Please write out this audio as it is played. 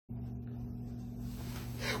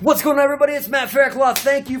What's going on, everybody? It's Matt Faircloth.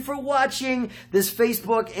 Thank you for watching this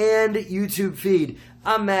Facebook and YouTube feed.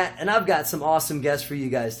 I'm Matt, and I've got some awesome guests for you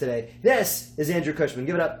guys today. This is Andrew Cushman.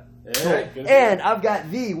 Give it up. Hey, cool. And I've got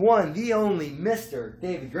the one, the only Mr.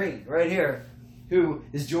 David Greene right here, who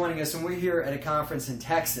is joining us, and we're here at a conference in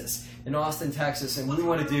Texas, in Austin, Texas, and we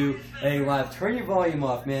want to do a live. Turn your volume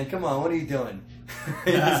off, man. Come on, what are you doing?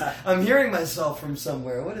 I'm hearing myself from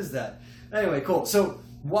somewhere. What is that? Anyway, cool. So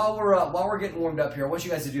while we're getting warmed up here, I want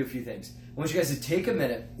you guys to do a few things. I want you guys to take a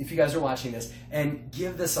minute, if you guys are watching this, and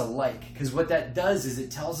give this a like, because what that does is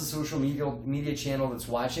it tells the social media channel that's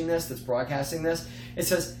watching this, that's broadcasting this, it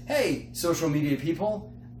says, hey, social media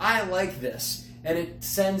people, I like this. And it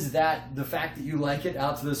sends the fact that you like it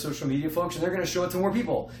out to the social media folks, and they're going to show it to more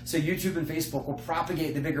people. So YouTube and Facebook will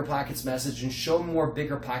propagate the BiggerPockets message and show more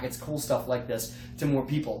BiggerPockets cool stuff like this to more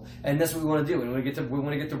people. And that's what we want to do. And we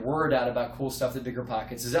want to get the word out about cool stuff that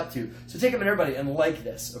BiggerPockets is up to. So take a minute, everybody, and like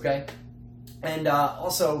this, okay? And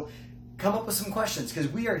also come up with some questions,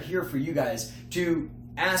 because we are here for you guys to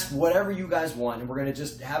ask whatever you guys want, and we're going to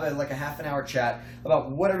just have a half an hour chat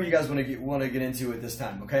about whatever you guys want to get into at this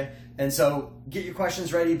time, okay? And so get your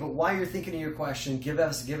questions ready, but while you're thinking of your question, give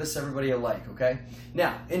us everybody a like, okay?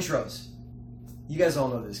 Now, intros. You guys all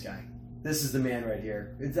know this guy. This is the man right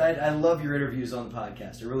here. I love your interviews on the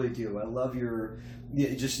podcast. I really do. I love your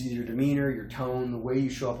demeanor, your tone, the way you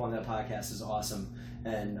show up on that podcast is awesome.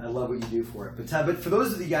 And I love what you do for it. But for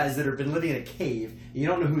those of you guys that have been living in a cave, and you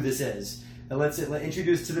don't know who this is, let's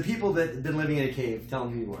introduce to the people that have been living in a cave. Tell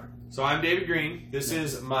them who you are. So I'm David Greene. This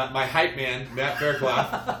is my hype man, Matt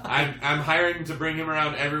Faircloth. I'm hiring to bring him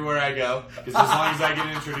around everywhere I go, because as long as I get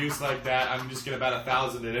introduced like that, I'm just going to bet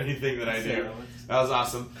 1,000 at anything that I do. That was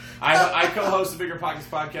awesome. I co-host the BiggerPockets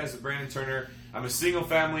podcast with Brandon Turner. I'm a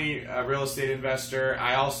single-family real estate investor.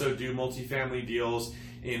 I also do multifamily deals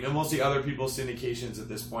and mostly other people's syndications at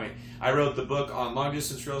this point. I wrote the book on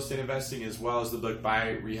long-distance real estate investing, as well as the book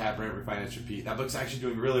Buy, Rehab, Rent, Refinance, Repeat. That book's actually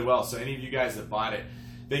doing really well, so any of you guys that bought it,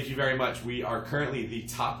 thank you very much. We are currently the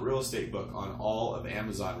top real estate book on all of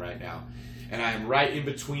Amazon right now. And I am right in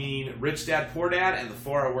between Rich Dad, Poor Dad and the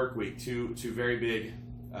 4-Hour Work Week, two very big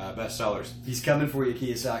bestsellers. He's coming for you,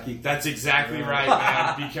 Kiyosaki. That's exactly right,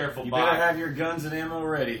 man. Be careful. You better have your guns and ammo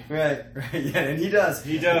ready. Right. Yeah, and he does.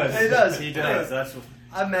 He does. He does. He does. That's what...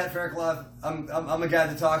 I'm Matt Faircloth. I'm a guy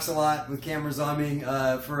that talks a lot with cameras on me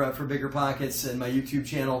for BiggerPockets and my YouTube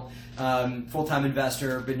channel. Full-time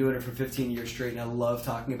investor. Been doing it for 15 years straight, and I love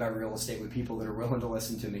talking about real estate with people that are willing to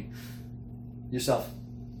listen to me. Yourself.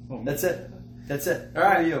 That's it. That's it. All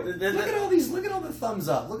right. You. Look at all these. Look at all the thumbs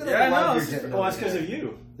up. Look at all the love you're getting. Well, it's because of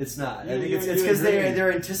you. It's not. I think it's because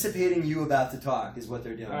they're anticipating you about to talk is what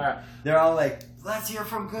they're doing. All right. They're all like, let's hear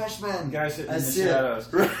from Cushman. Guys sitting in the shadows.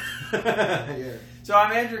 Yeah. So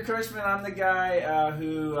I'm Andrew Cushman. I'm the guy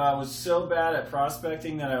who was so bad at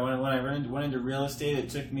prospecting that when I went into real estate, it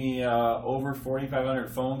took me over 4,500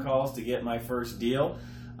 phone calls to get my first deal.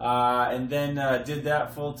 And then did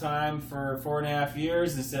that full time for 4.5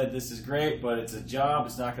 years and said, this is great, but it's a job.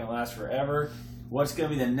 It's not going to last forever. What's going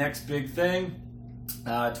to be the next big thing?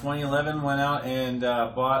 2011 went out and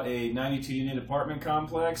bought a 92-unit apartment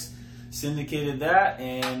complex, syndicated that,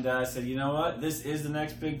 and said, you know what? This is the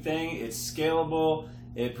next big thing. It's scalable.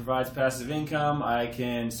 It provides passive income. I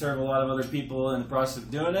can serve a lot of other people in the process of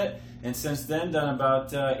doing it. And since then, done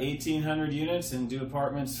about 1,800 units and do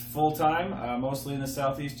apartments full-time, mostly in the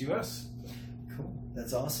Southeast U.S. Cool.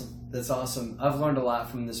 That's awesome. That's awesome. I've learned a lot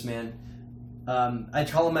from this man. I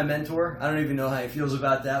call him my mentor. I don't even know how he feels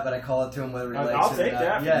about that, but I call it to him whether he likes it or not. I'll take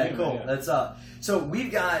that. Yeah, cool. Yeah. That's up. So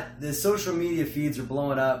we've got the social media feeds are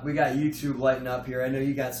blowing up. We got YouTube lighting up here. I know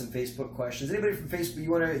you got some Facebook questions. Anybody from Facebook?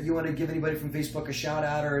 You want to give anybody from Facebook a shout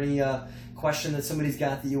out or any question that somebody's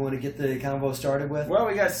got that you want to get the convo started with? Well,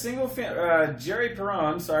 we got Jerry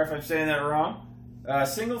Perron. Sorry if I'm saying that wrong.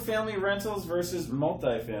 Single family rentals versus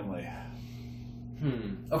multifamily.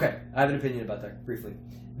 Okay, I have an opinion about that briefly.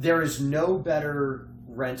 There is no better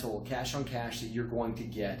rental, cash on cash, that you're going to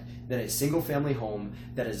get than a single family home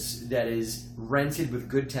that is rented with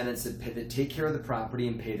good tenants that take care of the property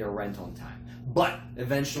and pay their rent on time. But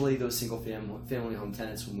eventually those single family home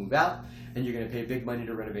tenants will move out, and you're going to pay big money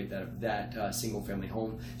to renovate that single family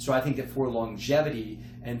home. So I think that for longevity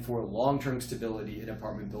and for long-term stability, an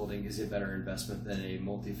apartment building is a better investment than a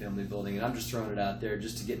multifamily building. And I'm just throwing it out there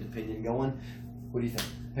just to get an opinion going. What do you think?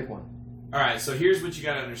 Pick one. All right, so here's what you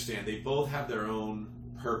got to understand. They both have their own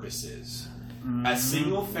purposes. A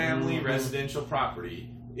single-family residential property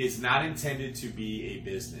is not intended to be a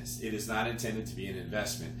business. It is not intended to be an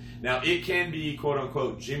investment. Now, it can be, quote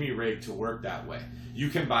unquote, Jimmy rigged to work that way. You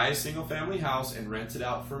can buy a single family house and rent it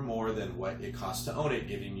out for more than what it costs to own it,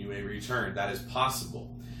 giving you a return. That is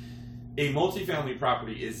possible. A multifamily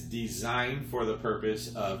property is designed for the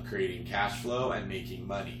purpose of creating cash flow and making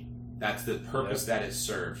money. That's the purpose that it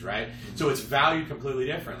serves, right? So it's valued completely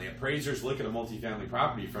differently. Appraisers look at a multifamily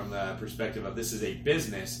property from the perspective of this is a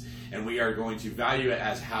business, and we are going to value it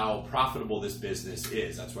as how profitable this business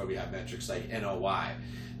is. That's why we have metrics like NOI.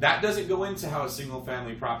 That doesn't go into how a single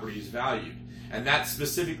family property is valued. And that's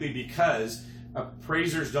specifically because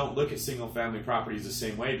appraisers don't look at single family properties the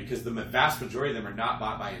same way, because the vast majority of them are not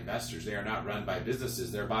bought by investors. They are not run by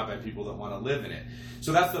businesses. They're bought by people that want to live in it.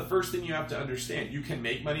 So that's the first thing you have to understand. You can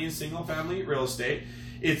make money in single family real estate.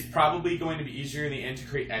 It's probably going to be easier in the end to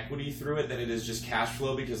create equity through it than it is just cash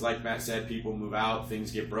flow, because like Matt said, people move out,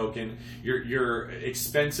 things get broken. Your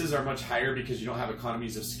expenses are much higher because you don't have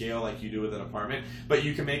economies of scale like you do with an apartment, but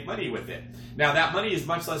you can make money with it. Now that money is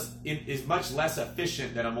much less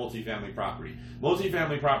efficient than a multifamily property.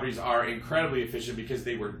 Multifamily properties are incredibly efficient because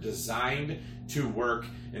they were designed to work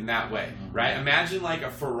in that way, right? Imagine like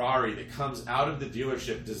a Ferrari that comes out of the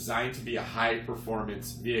dealership designed to be a high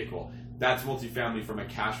performance vehicle. That's multifamily from a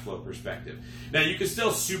cash flow perspective. Now, you can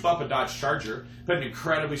still soup up a Dodge Charger, put an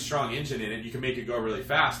incredibly strong engine in it, you can make it go really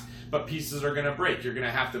fast, but pieces are going to break. You're going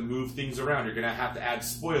to have to move things around. You're going to have to add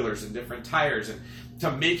spoilers and different tires. And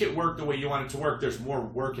to make it work the way you want it to work, there's more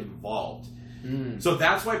work involved. So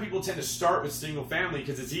that's why people tend to start with single family,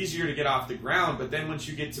 because it's easier to get off the ground, but then once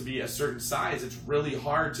you get to be a certain size, it's really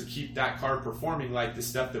hard to keep that car performing like the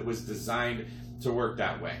stuff that was designed to work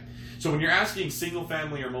that way. So when you're asking single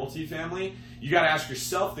family or multifamily, you got to ask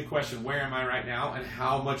yourself the question, where am I right now and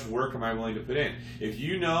how much work am I willing to put in? If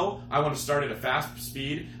you know I want to start at a fast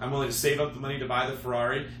speed, I'm willing to save up the money to buy the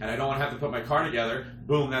Ferrari, and I don't want to have to put my car together,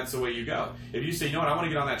 boom, that's the way you go. If you say, you know what, I want to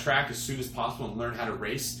get on that track as soon as possible and learn how to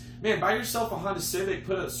race, man, buy yourself a Honda Civic,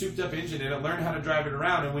 put a souped up engine in it, learn how to drive it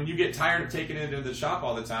around, and when you get tired of taking it into the shop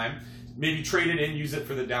all the time, maybe trade it in, use it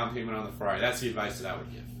for the down payment on the Ferrari. That's the advice that I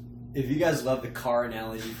would give. If you guys love the car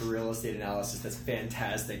analogy for real estate analysis, that's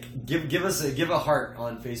fantastic. Give a heart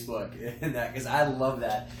on Facebook in that, because I love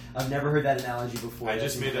that. I've never heard that analogy before. I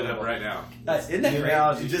just made that up right now. Isn't that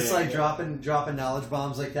great? You just like dropping knowledge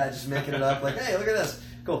bombs like that, just making it up. Like, hey, look at this.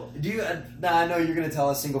 Cool. Do you? I know you're going to tell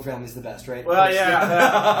us single family is the best, right? Well, yeah.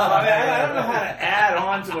 I don't know how to add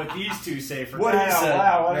on to what these two say. For what he said.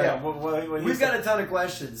 Wow. Yeah. What we've got a ton of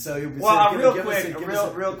questions, so you'll be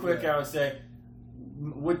real quick. I would say.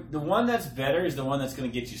 The one that's better is the one that's going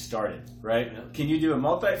to get you started, right? Yeah. Can you do a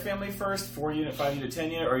multifamily first, 4-unit, 5-unit,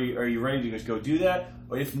 10-unit? Are you ready to just go do that?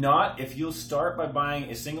 Or if not, if you'll start by buying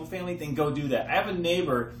a single family, then go do that. I have a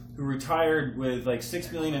neighbor who retired with like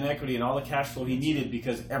 $6 million in equity and all the cash flow he needed,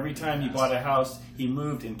 because every time he bought a house, he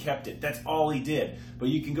moved and kept it. That's all he did. But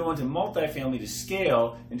you can go into multifamily to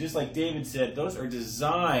scale, and just like David said, those are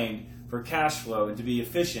designed for cash flow and to be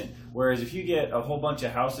efficient. Whereas if you get a whole bunch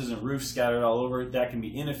of houses and roofs scattered all over, that can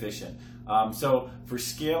be inefficient. So for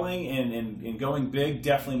scaling and going big,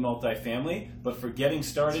 definitely multifamily. But for getting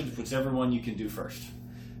started, whichever one you can do first.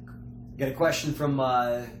 Got a question from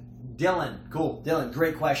Dylan. Cool. Dylan,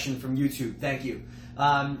 great question from YouTube. Thank you.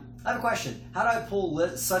 I have a question. How do I pull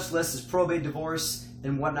such lists as probate, divorce,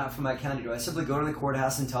 and whatnot from my county? Do I simply go to the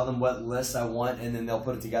courthouse and tell them what list I want, and then they'll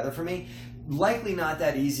put it together for me? Likely not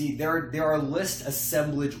that easy. There are list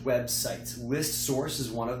assemblage websites. List Source is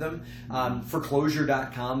one of them.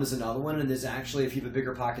 Foreclosure.com is another one. And there's actually, if you have a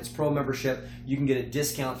BiggerPockets Pro membership, you can get a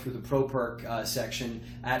discount through the Pro Perk section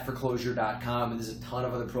at Foreclosure.com. And there's a ton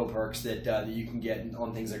of other Pro Perks that you can get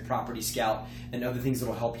on things like Property Scout and other things that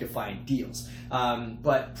will help you find deals.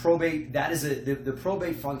 But probate, that is the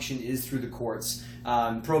probate function is through the courts.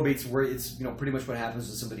 Probate's where it's pretty much what happens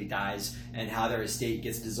when somebody dies and how their estate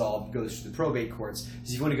gets dissolved goes through the probate courts.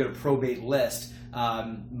 So if you want to go to probate list,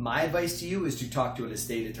 my advice to you is to talk to an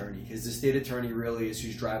estate attorney, because the estate attorney really is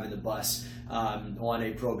who's driving the bus on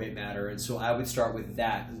a probate matter. And so I would start with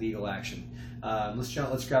that legal action. Let's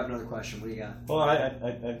grab another question. What do you got? Well,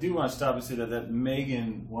 I do want to stop and say that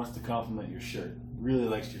Megan wants to compliment your shirt. Really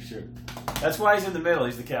likes your shirt. That's why he's in the middle.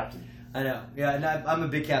 He's the captain. I know. Yeah, and I'm a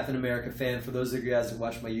big Captain America fan. For those of you guys that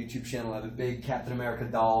watch my YouTube channel, I have a big Captain America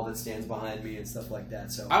doll that stands behind me and stuff like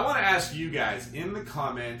that. So I want to ask you guys in the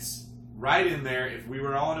comments write in there if we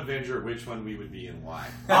were all an Avenger, which one we would be and why.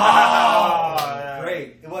 Oh,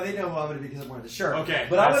 great. Well, they know who I'm going to be because I'm wearing the shirt. Okay,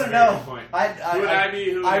 but I want to know. Point. Who would I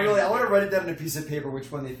be? I want to write it down on a piece of paper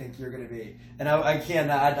which one they think you're going to be, and I can't.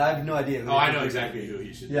 I have no idea. Who I know exactly who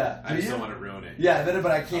he should be. Yeah, I just don't want to ruin it. Yeah,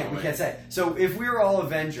 but I can't. We can't say. So if we were all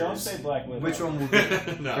Avengers, Don't say Black Widow. Which one will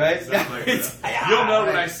be? No, right? You'll know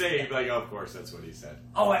when I say it. You'll be like, oh, of course, that's what he said.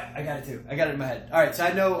 Oh, I got it too. I got it in my head. All right, so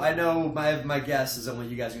I know my guess is on what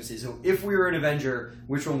you guys are going to say. So if we were an Avenger,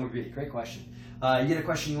 which one would be? Great question. You get a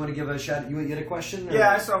question you want to give a shout? You want to get a question? Or?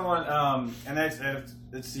 Yeah, I saw one. And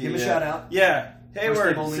let's see. Give a shout out. Yeah,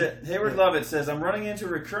 Hayward Yeah. Lovett says, I'm running into a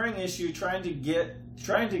recurring issue trying to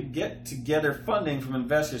get together funding from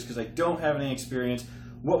investors because I don't have any experience.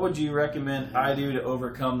 What would you recommend I do to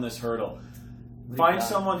overcome this hurdle? Find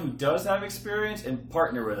someone who does have experience and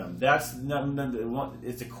partner with them.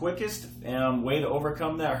 It's the quickest way to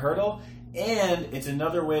overcome that hurdle, and it's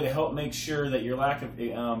another way to help make sure that your lack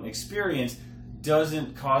of experience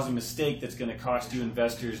doesn't cause a mistake that's going to cost you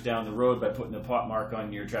investors down the road by putting a pot mark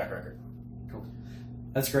on your track record. Cool.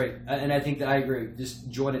 That's great. And I think that I agree. Just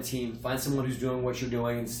join a team. Find someone who's doing what you're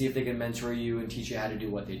doing and see if they can mentor you and teach you how to do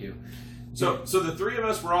what they do. So the three of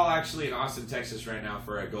us, we're all actually in Austin, Texas right now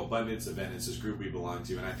for a GoBundance event. It's this group we belong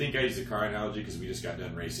to. And I think I use a car analogy because we just got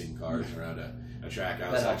done racing cars around a track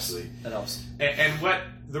house, actually. That helps. And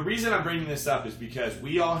the reason I'm bringing this up is because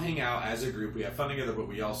we all hang out as a group. We have fun together, but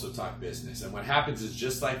we also talk business. And what happens is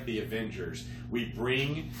just like the Avengers, we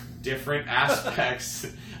bring different aspects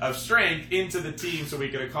of strength into the team so we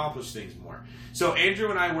can accomplish things more. So Andrew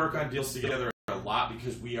and I work on deals together a lot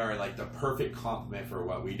because we are like the perfect complement for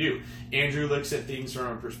what we do. Andrew looks at things from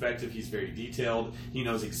a perspective. He's very detailed. He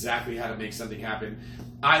knows exactly how to make something happen.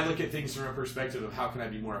 I look at things from a perspective of how can I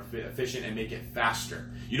be more efficient and make it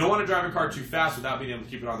faster. You don't want to drive a car too fast without being able to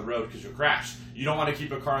keep it on the road because you'll crash. You don't want to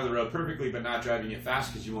keep a car on the road perfectly but not driving it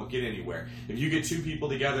fast because you won't get anywhere. If you get two people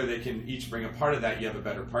together that can each bring a part of that, you have a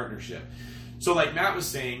better partnership. So like Matt was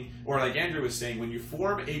saying, or like Andrew was saying, when you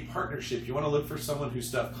form a partnership, you want to look for someone whose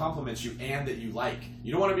stuff complements you and that you like.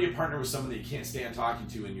 You don't want to be a partner with someone that you can't stand talking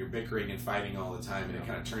to and you're bickering and fighting all the time and it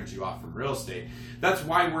kind of turns you off from real estate. That's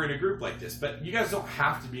why we're in a group like this. But you guys don't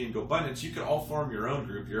have to be in GoBundance. You could all form your own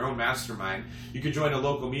group, your own mastermind. You could join a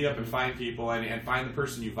local meetup and find people and find the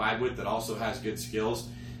person you vibe with that also has good skills.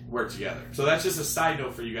 Work together. So that's just a side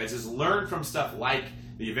note for you guys, is learn from stuff like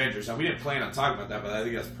the Avengers. Now, we didn't plan on talking about that, but I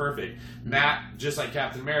think that's perfect. Matt, just like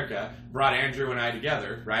Captain America, brought Andrew and I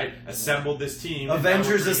together, right? Assembled this team.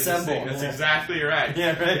 Avengers Assemble. That's exactly right. Yeah,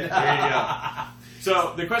 right. There you go.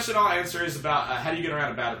 So the question I'll answer is about how do you get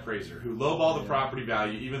around a bad appraiser who lowball the property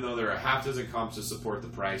value even though there are a half dozen comps to support the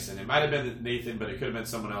price. And it might have been Nathan, but it could have been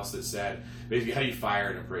someone else that said, basically, how do you fire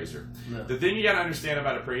an appraiser? Yeah. The thing you got to understand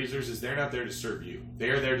about appraisers is they're not there to serve you.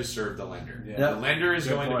 They are there to serve the lender. Yeah. The lender is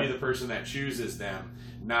going to be the person that chooses them,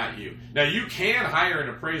 not you. Now, you can hire an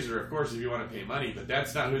appraiser, of course, if you want to pay money, but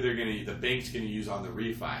that's not who the bank's going to use on the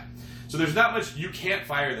refi. So there's not much, you can't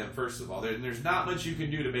fire them, first of all. There's not much you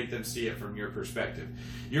can do to make them see it from your perspective.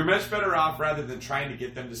 You're much better off, rather than trying to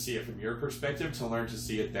get them to see it from your perspective, to learn to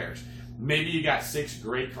see it theirs. Maybe you got 6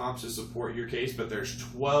 great comps to support your case, but there's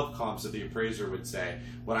 12 comps that the appraiser would say,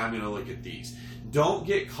 well, I'm going to look at these. Don't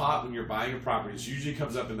get caught when you're buying a property. This usually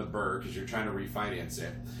comes up in the BRRRR because you're trying to refinance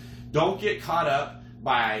it. Don't get caught up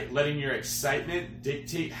by letting your excitement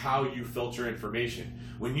dictate how you filter information.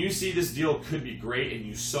 When you see this deal could be great and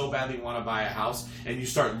you so badly want to buy a house and you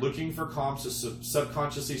start looking for comps to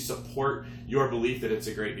subconsciously support your belief that it's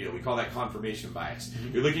a great deal. We call that confirmation bias.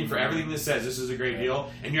 Mm-hmm. You're looking for everything that says this is a great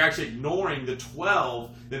deal and you're actually ignoring the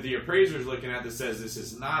 12 that the appraiser is looking at that says this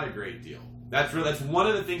is not a great deal. That's one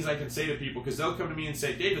of the things I can say to people because they'll come to me and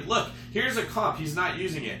say, David, look, here's a comp. He's not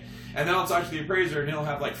using it. And then I'll talk to the appraiser and he'll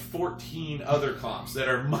have like 14 other comps that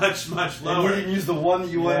are much, much lower. And you didn't use the one that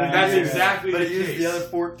you wanted to use. That's exactly the case. But he used the other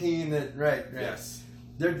 14 that, right. Yes.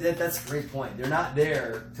 That's a great point. They're not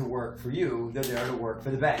there to work for you. They're there to work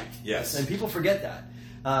for the bank. Yes. And people forget that.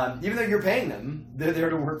 Even though you're paying them, they're there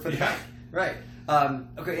to work for the bank. Right.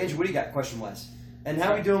 Okay, Andrew, what do you got question-wise? And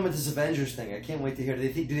how are we doing with this Avengers thing? I can't wait to hear. Do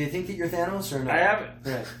they think that you're Thanos or not? I haven't.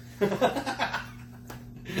 Right.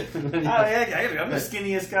 I'm the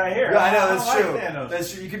skinniest guy here. Yeah, I know, that's true. Thanos.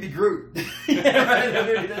 That's true. You could be Groot. Yeah, right.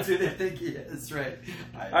 Maybe that's who they think he is. Right.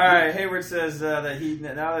 All right. Hayward says that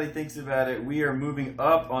now that he thinks about it, we are moving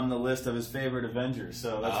up on the list of his favorite Avengers.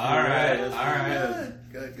 So that's all right.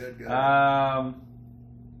 Good.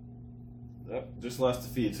 Just lost the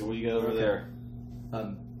feed. So what do you got over there?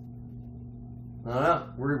 I don't know.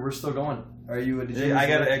 We're still going. Are you? I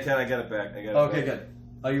got it back. Okay, good.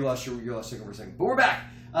 Oh, you lost your signal for a second, but we're back.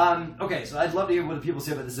 Okay, so I'd love to hear what the people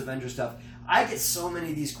say about this Avenger stuff. I get so many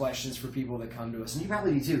of these questions for people that come to us, and you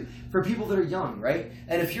probably do too, for people that are young, right?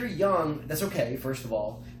 And if you're young, that's okay, first of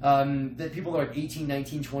all. That people that are 18,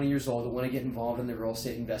 19, 20 years old that want to get involved in the real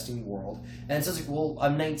estate investing world. And so it's like, well,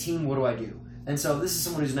 I'm 19, what do I do? And so this is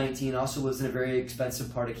someone who's 19, also lives in a very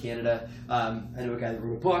expensive part of Canada. I know a guy that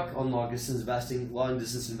wrote a book on long distance investing.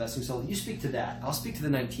 So you speak to that. I'll speak to the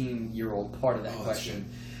 19-year-old part of that question.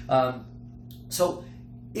 So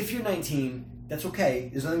if you're 19, that's okay.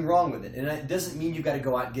 There's nothing wrong with it. And it doesn't mean you've got to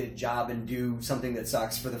go out and get a job and do something that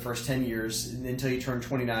sucks for the first 10 years until you turn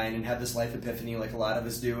 29 and have this life epiphany like a lot of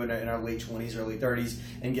us do in our late 20s, early 30s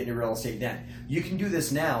and get into real estate then. You can do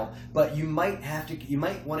this now, but you might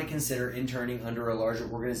want to consider interning under a larger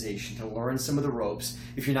organization to learn some of the ropes.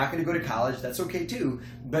 If you're not going to go to college, that's okay too,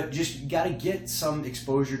 but just got to get some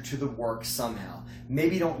exposure to the work somehow.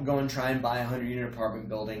 Maybe don't go and try and buy a 100-unit apartment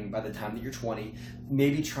building by the time that you're 20.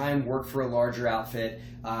 Maybe try and work for a larger outfit.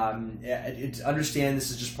 Understand this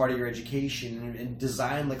is just part of your education, and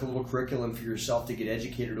design like a little curriculum for yourself to get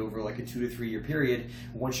educated over like a 2 to 3 year period.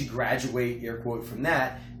 Once you graduate, air quote, from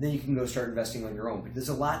that, then you can go start investing on your own. But there's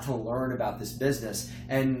a lot to learn about this business,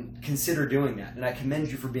 and consider doing that. And I commend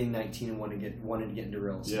you for being 19 and wanting to get into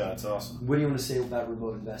real estate. Yeah, that's awesome. What do you want to say about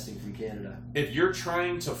remote investing from Canada? If you're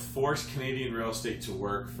trying to force Canadian real estate to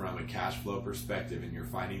work from a cash flow perspective and you're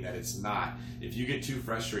finding that it's not, if you get too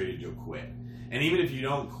frustrated, you'll quit. And even if you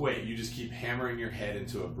don't quit, you just keep hammering your head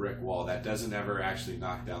into a brick wall. That doesn't ever actually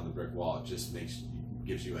knock down the brick wall. It just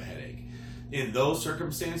gives you a headache. In those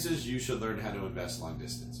circumstances, you should learn how to invest long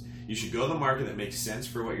distance. You should go to the market that makes sense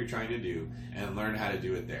for what you're trying to do and learn how to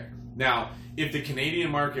do it there. Now, if the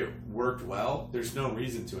Canadian market worked well, there's no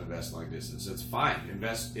reason to invest long distance. It's fine.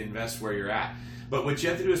 Invest where you're at. But what you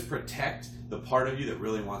have to do is protect the part of you that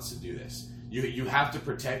really wants to do this. You have to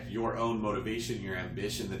protect your own motivation, your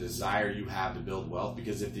ambition, the desire you have to build wealth,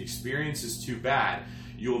 because if the experience is too bad,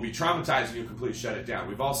 you will be traumatized and you'll completely shut it down.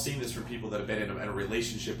 We've all seen this from people that have been in a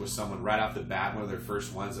relationship with someone right off the bat, one of their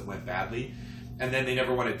first ones that went badly, and then they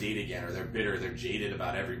never want to date again, or they're bitter, they're jaded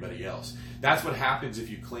about everybody else. That's what happens if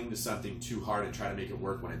you cling to something too hard and try to make it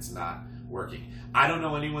work when it's not working. I don't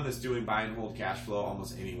know anyone that's doing buy and hold cash flow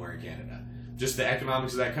almost anywhere in Canada. Just the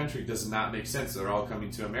economics of that country does not make sense. They're all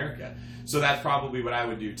coming to America. So that's probably what I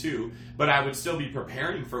would do too. But I would still be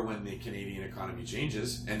preparing for when the Canadian economy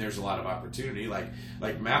changes and there's a lot of opportunity. Like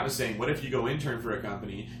Matt was saying, what if you go intern for a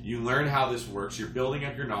company, you learn how this works, you're building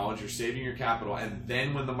up your knowledge, you're saving your capital, and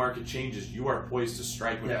then when the market changes, you are poised to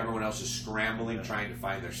strike when everyone else is scrambling, trying to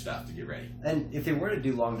find their stuff to get ready. And if they were to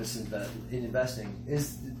do long distance in investing,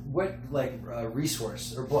 what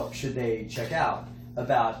resource or book should they check out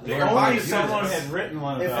about? If only someone had written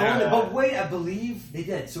one about that. But wait, I believe they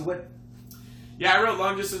did. So what? Yeah, I wrote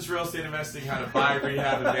Long Distance Real Estate Investing, How to Buy,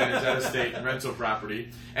 Rehab, and Manage Out-of-State and Rental Property.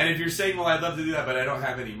 And if you're saying, well, I'd love to do that, but I don't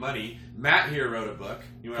have any money, Matt here wrote a book.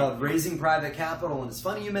 Called Raising Private Capital. And it's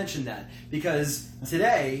funny you mentioned that, because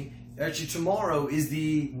today, actually tomorrow, is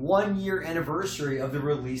the 1 year anniversary of the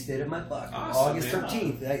release date of my book. Awesome, August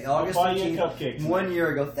 13th. August 13th. 1 year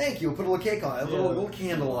ago. Thank you. We'll put a little cake on it, a little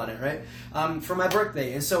candle on it, right? For my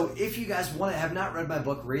birthday. And so if you guys have not read my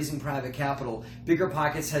book, Raising Private Capital,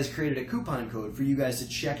 BiggerPockets has created a coupon code for you guys to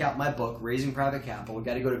check out my book, Raising Private Capital. You've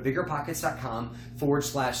got to go to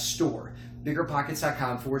BiggerPockets.com/store.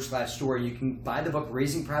 BiggerPockets.com/store. You can buy the book,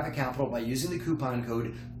 Raising Private Capital, by using the coupon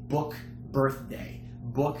code BOOKBIRTHDAY.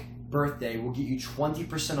 BOOKBIRTHDAY will get you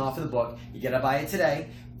 20% off of the book. You got to buy it today,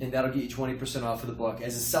 and that'll get you 20% off of the book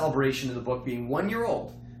as a celebration of the book being 1 year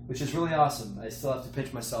old, which is really awesome. I still have to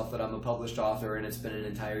pitch myself that I'm a published author, and it's been an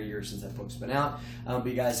entire year since that book's been out. But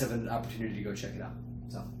you guys have an opportunity to go check it out.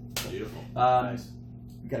 So beautiful. Nice.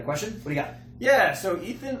 You got a question? What do you got? Yeah, so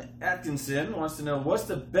Ethan Atkinson wants to know, what's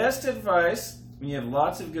the best advice when you have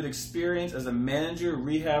lots of good experience as a manager,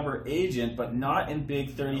 rehabber, agent, but not in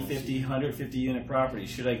big 30, 50, 150 unit properties?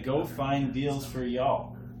 Should I go find deals for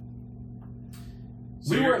y'all?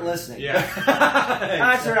 So we weren't listening. Yeah.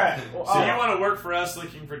 That's right. So you want to work for us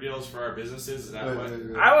looking for deals for our businesses? Is that what?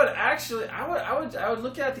 I would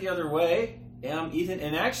look at it the other way, Ethan,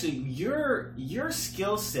 and actually your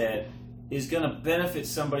skill set is going to benefit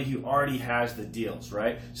somebody who already has the deals,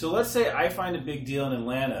 right? So let's say I find a big deal in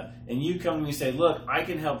Atlanta, and you come to me and say, look, I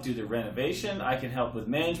can help do the renovation, I can help with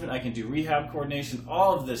management, I can do rehab coordination,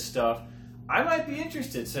 all of this stuff. I might be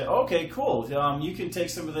interested. Say, okay, cool. You can take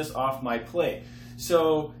some of this off my plate.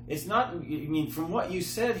 So it's not, I mean, from what you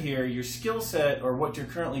said here, your skill set or what you're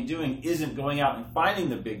currently doing isn't going out and finding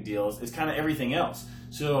the big deals. It's kind of everything else.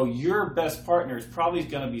 So your best partner is probably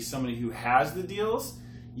going to be somebody who has the deals.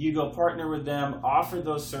 You go partner with them, offer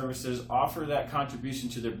those services, offer that contribution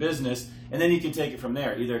to their business, and then you can take it from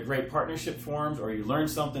there. Either a great partnership forms, or you learn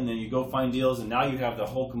something, then you go find deals, and now you have the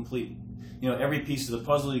whole complete, every piece of the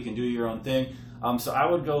puzzle. You can do your own thing. So I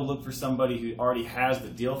would go look for somebody who already has the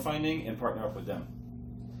deal finding and partner up with them.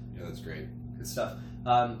 Yeah, that's great. Good stuff. Go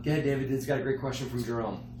ahead, David. It's got a great question from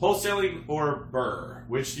Jerome. Wholesaling or BRRRR?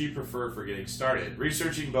 Which do you prefer for getting started?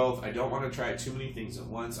 Researching both. I don't want to try too many things at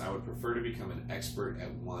once. I would prefer to become an expert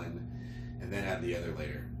at one and then add the other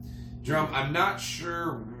later. Jerome, I'm not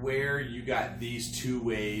sure where you got these two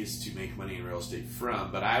ways to make money in real estate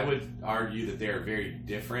from, but I would argue that they are very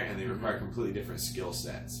different and they require completely different skill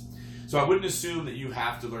sets. So I wouldn't assume that you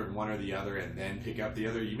have to learn one or the other and then pick up the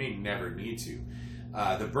other. You may never need to.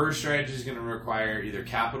 The BRRRR strategy is going to require either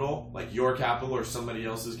capital, like your capital or somebody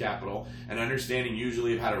else's capital, an understanding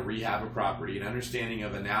usually of how to rehab a property, an understanding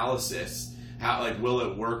of analysis, how will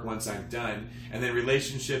it work once I'm done, and then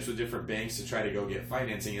relationships with different banks to try to go get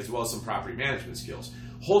financing, as well as some property management skills.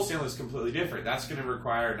 Wholesale is completely different. That's going to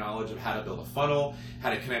require knowledge of how to build a funnel,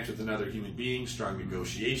 how to connect with another human being, strong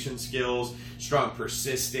negotiation skills, strong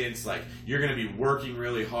persistence. You're going to be working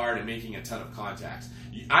really hard and making a ton of contacts.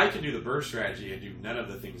 I can do the BRRRR strategy and do none of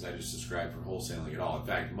the things I just described for wholesaling at all. In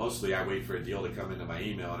fact, mostly I wait for a deal to come into my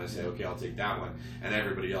email and I say, okay, I'll take that one, and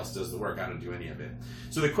everybody else does the work. I don't do any of it.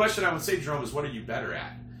 So the question I would say, Jerome, is what are you better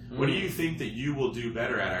at? What do you think that you will do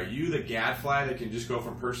better at? Are you the gadfly that can just go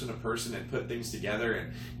from person to person and put things together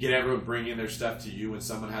and get everyone bringing their stuff to you when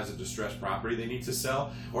someone has a distressed property they need to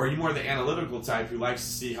sell? Or are you more the analytical type who likes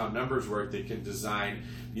to see how numbers work, that can design,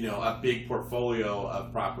 a big portfolio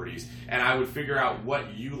of properties? And I would figure out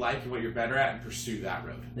what you like and what you're better at and pursue that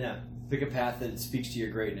road. Yeah, pick a path that speaks to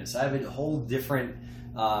your greatness. I have a whole different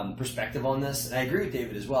perspective on this, and I agree with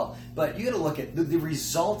David as well. But you got to look at the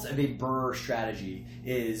result of a BRRRR strategy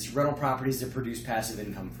is rental properties that produce passive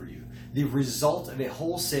income for you. The result of a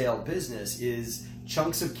wholesale business is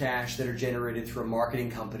chunks of cash that are generated through a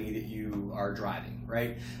marketing company that you are driving,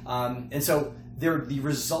 right? And so the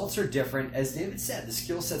results are different. As David said, the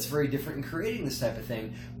skill set's very different in creating this type of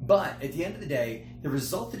thing. But at the end of the day, the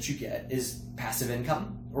result that you get is passive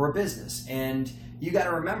income or a business. And you got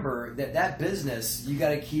to remember that business, you got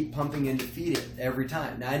to keep pumping in to feed it every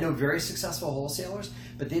time. Now, I know very successful wholesalers,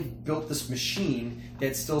 but they've built this machine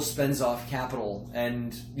that still spends off capital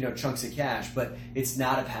and chunks of cash, but it's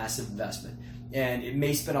not a passive investment. And it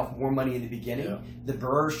may spend off more money in the beginning. Yeah. The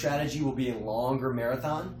BRRRR strategy will be a longer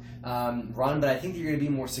marathon run, but I think that you're going to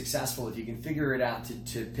be more successful if you can figure it out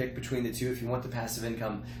to pick between the two. If you want the passive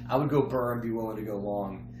income, I would go BRRRR and be willing to go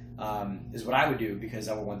long. Is what I would do, because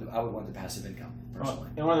I would want the passive income personally.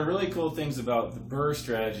 And one of the really cool things about the BRRRR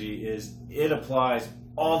strategy is it applies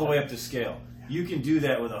all the way up to scale. You can do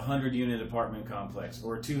that with a 100-unit apartment complex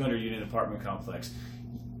or a 200-unit apartment complex.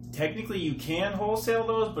 Technically, you can wholesale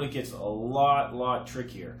those, but it gets a lot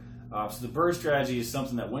trickier. So the BRRRR strategy is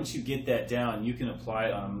something that once you get that down, you can apply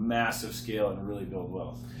it on a massive scale and really build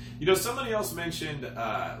wealth. Somebody else mentioned,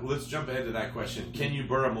 let's jump ahead to that question, can you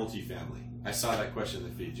BRRRR a multifamily? I saw that question in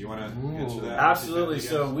the feed. Do you want to answer that? Absolutely.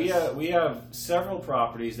 So we have several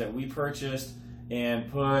properties that we purchased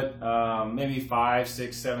and put maybe 5,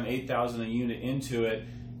 6, 7, 8,000 a unit into it,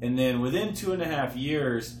 and then within 2.5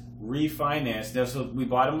 years refinanced. Now, so we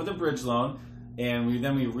bought them with a bridge loan, and we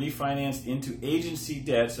refinanced into agency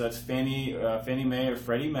debt. So that's Fannie Mae or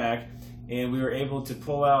Freddie Mac, and we were able to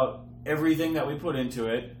pull out everything that we put into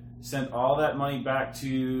it, sent all that money back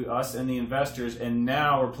to us and the investors, and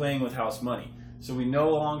now we're playing with house money. So we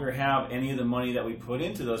no longer have any of the money that we put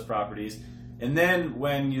into those properties. And then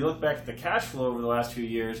when you look back at the cash flow over the last few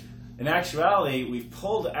years, in actuality, we've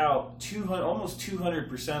pulled out almost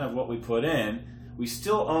 200% of what we put in. We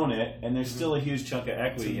still own it, and there's still a huge chunk of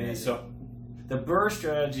equity in it. So the BRRRR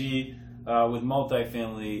strategy with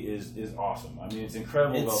multifamily is awesome. I mean, it's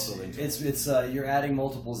incredible wealth building. It's you're adding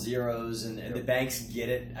multiple zeros, and the banks get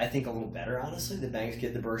it, I think, a little better, honestly. The banks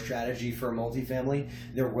get the BRRRR strategy for a multifamily.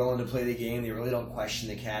 They're willing to play the game. They really don't question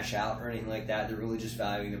the cash out or anything like that. They're really just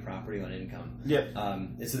valuing the property on income. Yep.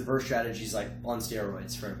 It's the BRRRR strategy is like on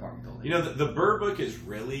steroids for an apartment building. The BRRRR book is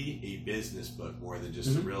really a business book more than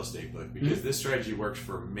just a real estate book, because this strategy works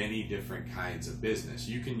for many different kinds of business.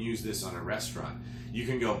 You can use this on a restaurant. You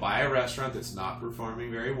can go buy a restaurant that's not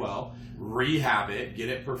performing very well, rehab it, get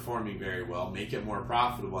it performing very well, make it more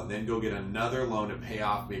profitable, and then go get another loan to pay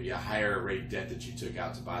off maybe a higher rate debt that you took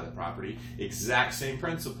out to buy the property. Exact same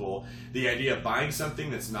principle. The idea of buying something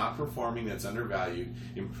that's not performing, that's undervalued,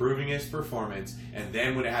 improving its performance, and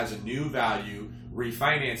then when it has a new value,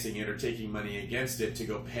 refinancing it or taking money against it to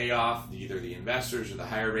go pay off either the investors or the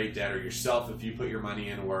higher rate debt or yourself if you put your money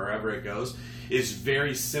in wherever it goes is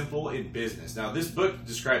very simple in business. Now, this book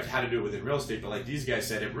describes how to do it within real estate, but like these guys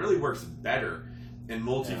said, it really works better in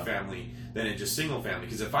multifamily than in just single family.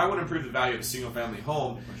 Because if I want to improve the value of a single family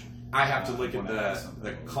home, I have to look at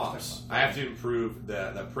the comps. I have to improve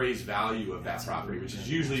the appraised value of that property, which is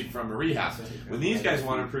usually from a rehab. When these guys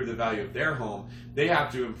want to improve the value of their home, they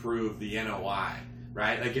have to improve the NOI,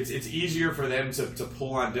 right? Like it's easier for them to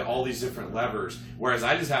pull on all these different levers, whereas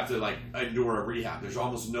I just have to like endure a rehab. There's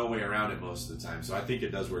almost no way around it most of the time. So I think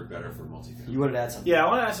it does work better for multifamily. You wanted to add something? Yeah, I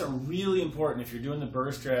want to add something really important if you're doing the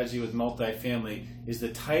BRRRR strategy with multifamily is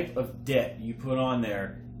the type of debt you put on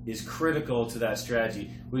there is critical to that strategy.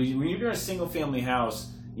 When you're doing a single-family house,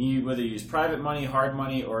 whether you use private money, hard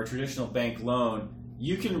money, or a traditional bank loan,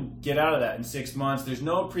 you can get out of that in 6 months. There's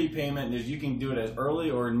no prepayment. You can do it as early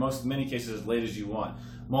or in many cases as late as you want.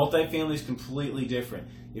 Multifamily is completely different.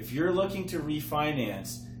 If you're looking to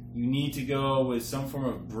refinance, you need to go with some form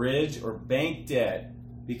of bridge or bank debt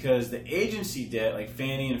because the agency debt, like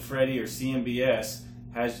Fannie and Freddie or CMBS,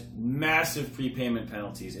 has massive prepayment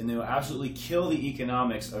penalties, and they will absolutely kill the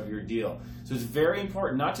economics of your deal. So it's very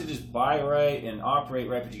important not to just buy right and operate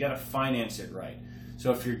right, but you got to finance it right.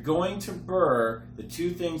 So if you're going to BRRRR, the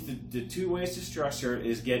two ways to structure it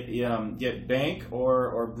is get bank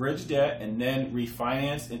or bridge debt and then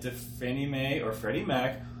refinance into Fannie Mae or Freddie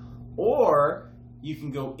Mac, or you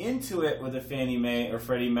can go into it with a Fannie Mae or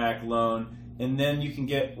Freddie Mac loan, and then you can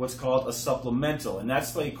get what's called a supplemental. And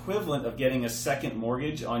that's the equivalent of getting a second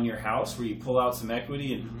mortgage on your house where you pull out some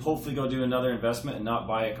equity and hopefully go do another investment and not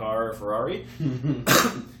buy a car or a Ferrari.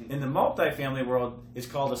 In the multifamily world, it's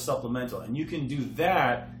called a supplemental. And you can do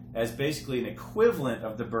that as basically an equivalent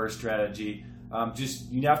of the BRRRR strategy.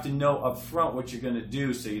 Just you have to know up front what you're going to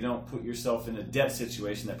do so you don't put yourself in a debt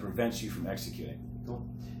situation that prevents you from executing. Cool.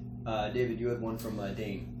 David, you had one from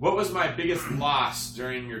Dane. What was my biggest loss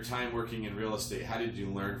during your time working in real estate? How did you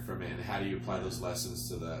learn from it, and how do you apply those lessons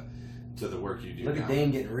to the work you do Look now? at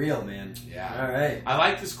Dane getting real, man. Yeah. All right. I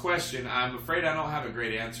like this question. I'm afraid I don't have a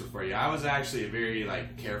great answer for you. I was actually a very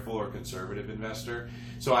careful or conservative investor,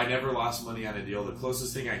 so I never lost money on a deal. The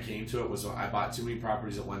closest thing I came to it was I bought too many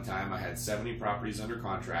properties at one time. I had 70 properties under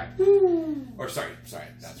contract. Or sorry,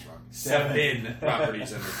 that's wrong. 7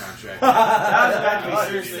 properties under contract. That was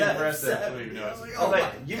actually seriously impressive. I don't even know it's- Oh, my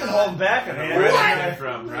You've been holding back on Where it. did I get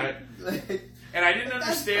from, right? God. And I didn't That's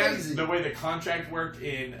understand crazy. the way the contract worked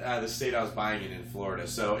in the state I was buying in Florida.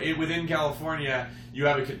 So within California, you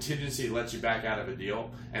have a contingency that lets you back out of a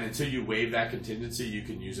deal. And until you waive that contingency, you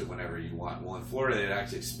can use it whenever you want. Well, in Florida, it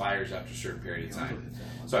actually expires after a certain period of time.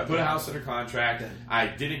 So I put a house under contract. I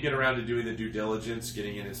didn't get around to doing the due diligence,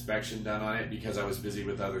 getting an inspection done on it because I was busy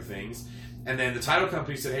with other things. And then the title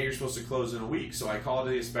company said, hey, you're supposed to close in a week. So I called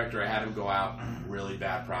the inspector. I had him go out. Really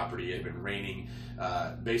bad property. It had been raining.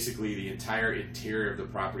 Basically, the entire interior of the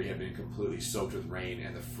property had been completely soaked with rain,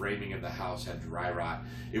 and the framing of the house had dry rot.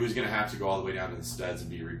 It was going to have to go all the way down to the studs and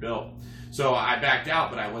be rebuilt. So I backed out,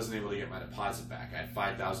 but I wasn't able to get my deposit back. I had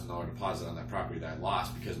 $5,000 deposit on that property that I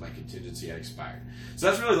lost because my contingency had expired. So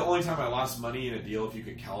that's really the only time I lost money in a deal, if you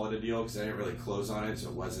could call it a deal, because I didn't really close on it, so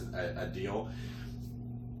it wasn't a deal.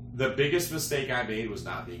 The biggest mistake I made was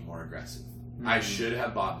not being more aggressive. I should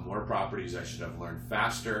have bought more properties. I should have learned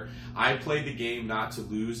faster. I played the game not to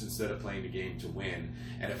lose instead of playing the game to win.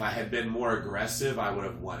 And if I had been more aggressive, I would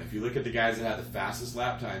have won. If you look at the guys that had the fastest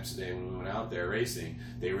lap times today when we went out there racing,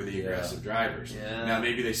 they were the aggressive drivers. Yeah. Now,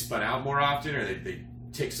 maybe they spun out more often, or they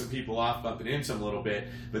ticked some people off, bumping into them a little bit,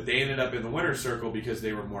 but they ended up in the winner's circle because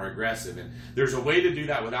they were more aggressive. And there's a way to do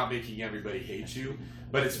that without making everybody hate you.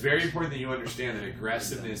 But it's very important that you understand that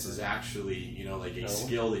aggressiveness is actually, a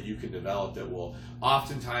skill that you can develop that will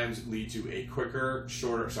oftentimes lead to a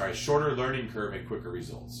shorter learning curve and quicker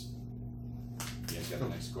results. You guys got the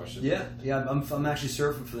next question? Yeah. I'm actually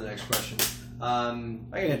surfing for the next question.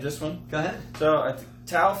 I can hit this one. Go ahead. So,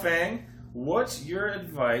 Tao Fang, what's your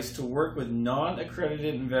advice to work with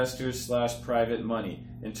non-accredited investors / private money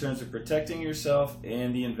in terms of protecting yourself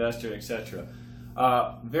and the investor, etc.?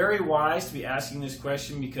 Very wise to be asking this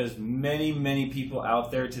question because many people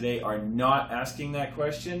out there today are not asking that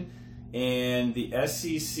question, and the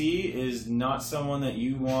SEC is not someone that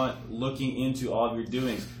you want looking into all of your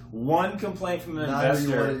doings. One complaint from an investor.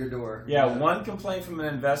 Not at your door. Yeah, one complaint from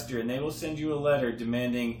an investor, and they will send you a letter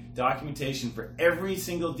demanding documentation for every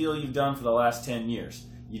single deal you've done for the last 10 years.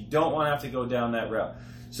 You don't want to have to go down that route.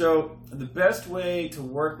 So the best way to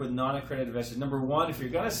work with non-accredited investors, number one, if you're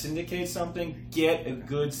going to syndicate something, get a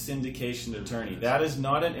good syndication attorney. That is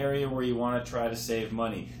not an area where you want to try to save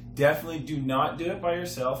money. Definitely do not do it by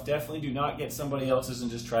yourself. Definitely do not get somebody else's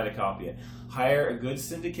and just try to copy it. Hire a good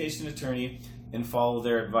syndication attorney and follow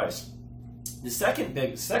their advice. The second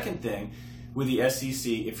thing with the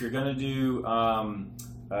SEC, if you're going to do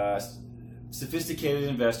sophisticated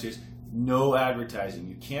investors, no advertising.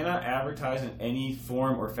 You cannot advertise in any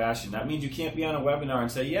form or fashion. That means you can't be on a webinar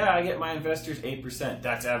and say, yeah, I get my investors 8%.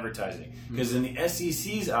 That's advertising. Because in the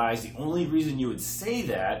SEC's eyes, the only reason you would say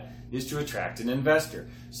that is to attract an investor.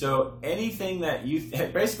 So anything that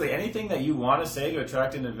you want to say to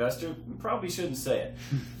attract an investor, you probably shouldn't say it.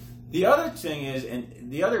 The other thing is, and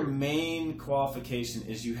the other main qualification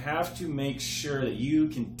is, you have to make sure that you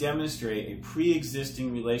can demonstrate a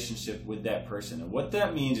pre-existing relationship with that person. And what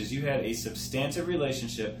that means is you had a substantive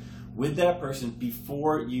relationship with that person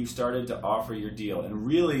before you started to offer your deal. And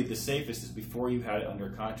really, the safest is before you had it under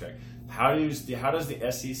contract. How does the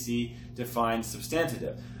SEC define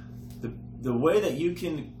substantive? The way that you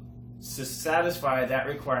can satisfy that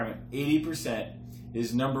requirement, 80%,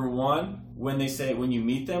 is number one, when you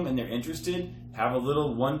meet them and they're interested, have a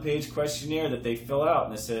little one-page questionnaire that they fill out,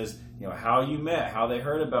 and it says, how you met, how they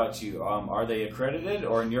heard about you, are they accredited,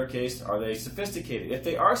 or in your case, are they sophisticated? If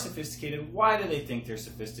they are sophisticated, why do they think they're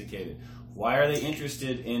sophisticated? Why are they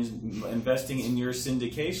interested in investing in your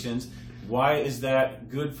syndications? Why is that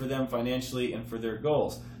good for them financially and for their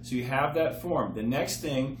goals? So you have that form. The next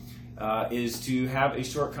thing is to have a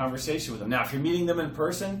short conversation with them. Now, if you're meeting them in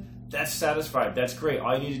person, that's satisfied. That's great.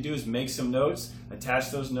 All you need to do is make some notes, attach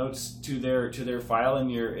those notes to their file in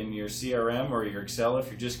your CRM or your Excel if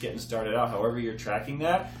you're just getting started out, however you're tracking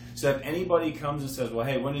that. So if anybody comes and says, well,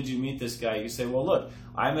 hey, when did you meet this guy? You say, well, look,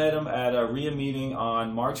 I met him at a RIA meeting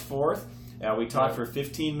on March 4th. We talked for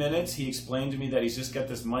 15 minutes. He explained to me that he's just got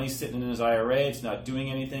this money sitting in his IRA. It's not doing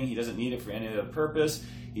anything. He doesn't need it for any other purpose.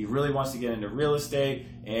 He really wants to get into real estate.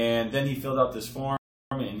 And then he filled out this form,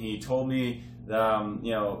 and he told me,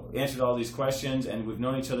 answered all these questions, and we've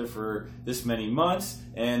known each other for this many months,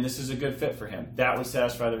 and this is a good fit for him. That would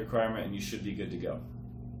satisfy the requirement, and you should be good to go.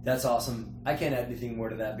 That's awesome. I can't add anything more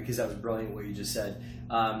to that because that was brilliant what you just said.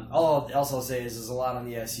 All else I'll say is there's a lot on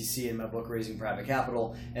the SEC in my book, Raising Private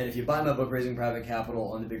Capital. And if you buy my book, Raising Private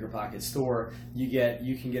Capital, on the BiggerPockets store, you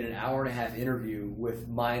can get an hour-and-a-half interview with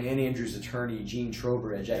mine and Andrew's attorney, Gene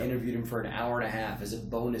Trowbridge. I interviewed him for an hour and a half as a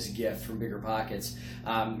bonus gift from BiggerPockets.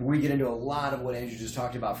 We get into a lot of what Andrew just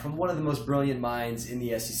talked about from one of the most brilliant minds in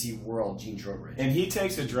the SEC world, Gene Trowbridge. And he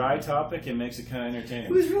takes a dry topic and makes it kind of entertaining.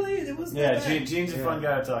 It was Gene's a fun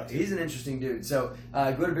guy to talk to. He's an interesting dude. So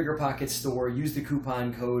go to BiggerPockets store, use the coupon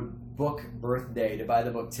code BOOKBIRTHDAY to buy the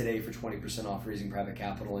book today for 20% off Raising Private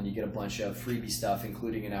Capital, and you get a bunch of freebie stuff,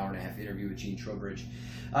 including an hour-and-a-half interview with Gene Trowbridge.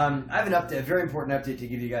 I have an update, a very important update to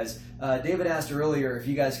give you guys. David asked earlier if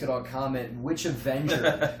you guys could all comment which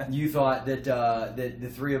Avenger you thought that the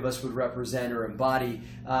three of us would represent or embody.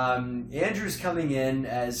 Andrew's coming in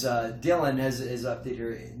as Dylan has updated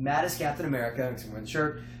here. Matt is Captain America, because I'm wearing the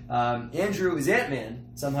shirt. Andrew is Ant-Man.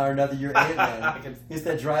 Somehow or another, you're Ant-Man. It's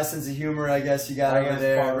that dry sense of humor, I guess, you got over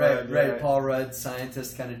there. Paul Rudd, right. Paul Rudd,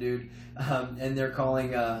 scientist kind of dude. And they're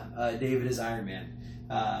calling David as Iron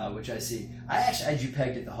Man, which I see. I actually had you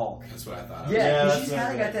pegged at the Hulk. That's what I thought. Yeah, because he's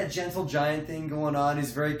kind of got that gentle giant thing going on.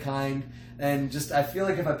 He's very kind. And just, I feel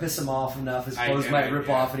like if I piss him off enough, his clothes might rip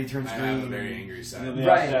off and he turns green. I have a very angry side.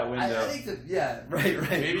 Right. That window. I think right.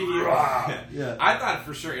 Maybe he... Yeah. I thought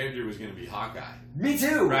for sure Andrew was going to be Hawkeye. Me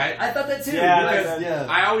too. Right? I thought that too. Yeah.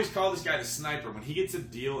 I always call this guy the sniper. When he gets a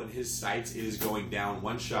deal in his sights, it is going down.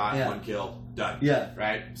 One shot, one kill, done. Yeah.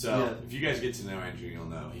 Right? So if you guys get to know Andrew, you'll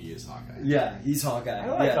know he is Hawkeye. Yeah, he's Hawkeye. I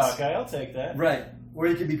like Hawkeye. I'll take that. Right. Or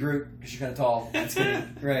you could be Groot because you're kind of tall. That's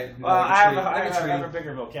good. Right. Well, I have a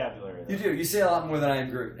bigger vocabulary. You do. You say a lot more than I am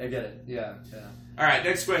Groot. I get it. Yeah. All right,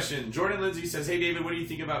 next question. Jordan Lindsay says, hey, David, what do you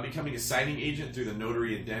think about becoming a signing agent through the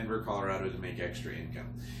notary in Denver, Colorado to make extra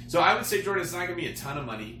income? So I would say, Jordan, it's not going to be a ton of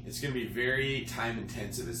money. It's going to be very time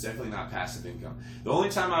intensive. It's definitely not passive income. The only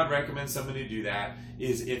time I would recommend somebody do that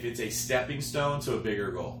is if it's a stepping stone to a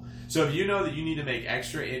bigger goal. So if you know that you need to make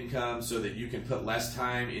extra income so that you can put less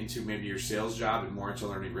time into maybe your sales job and more into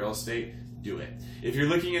learning real estate, do it. If you're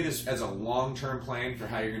looking at this as a long-term plan for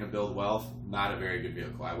how you're going to build wealth, not a very good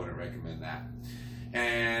vehicle. I wouldn't recommend that.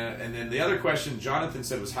 And then the other question Jonathan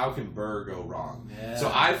said was, how can Burr go wrong? Yeah, so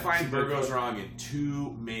I find Burr goes wrong in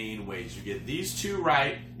two main ways. You get these two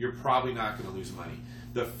right, you're probably not going to lose money.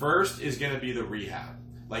 The first is going to be the rehab.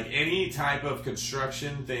 Like any type of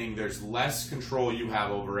construction thing, there's less control you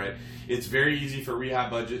have over it. It's very easy for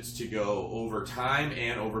rehab budgets to go over time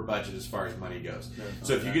and over budget as far as money goes.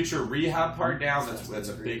 So if you get your rehab part down, that's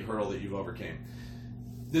a big hurdle that you've overcame.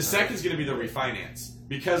 The second is going to be the refinance.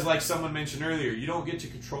 Because, like someone mentioned earlier, you don't get to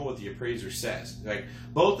control what the appraiser says. Like,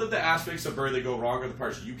 both of the aspects of BRRRR that go wrong are the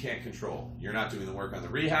parts you can't control. You're not doing the work on the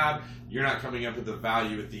rehab. You're not coming up with the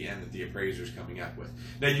value at the end that the appraiser's coming up with.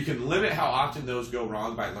 Now, you can limit how often those go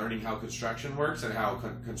wrong by learning how construction works and how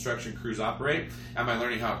construction crews operate, and by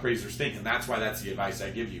learning how appraisers think, and that's why that's the advice I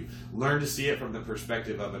give you. Learn to see it from the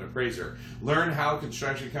perspective of an appraiser. Learn how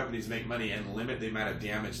construction companies make money and limit the amount of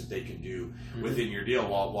damage that they can do within your deal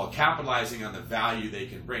while capitalizing on the value they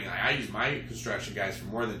can bring. I use my construction guys for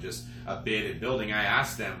more than just a bid and building. I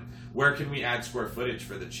ask them, where can we add square footage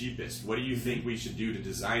for the cheapest? What do you think we should do to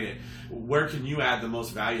design it? Where can you add the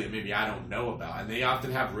most value that maybe I don't know about? And they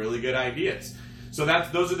often have really good ideas. So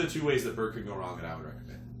those are the two ways that BRRRR can go wrong that I would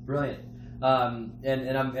recommend. Brilliant.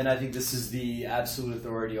 And I think this is the absolute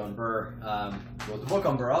authority on BRRRR. Wrote the book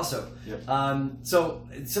on BRRRR also. Yep. So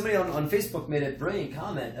somebody on Facebook made a brilliant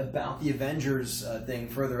comment about the Avengers thing.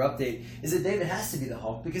 Further update is that David has to be the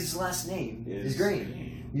Hulk because his last name is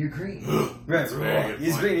Greene. You're Greene. Right.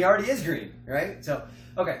 He's Greene. He already is Greene. Right. So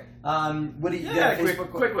okay. What do you? Yeah,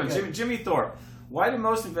 quick one. Jimmy Thorpe. Why do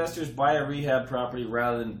most investors buy a rehab property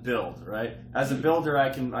rather than build, right? As a builder, I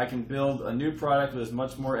can build a new product with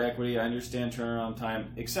much more equity, I understand turnaround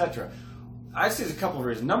time, etc. I see there's a couple of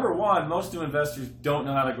reasons. Number one, most new investors don't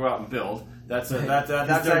know how to go out and build. That's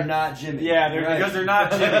they're not Jimmy. Yeah, because they're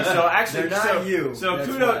not Jimmy. So actually, they're not you. So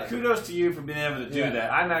kudos to you for being able to do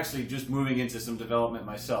that. I'm actually just moving into some development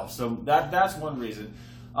myself. So that's one reason.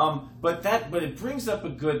 But it brings up a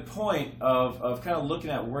good point of kind of looking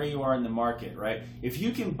at where you are in the market, right? If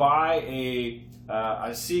you can buy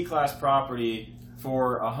a C-class property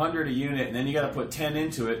for $100 a unit, and then you got to put 10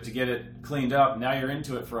 into it to get it cleaned up. Now you're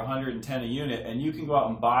into it for $110 a unit, and you can go out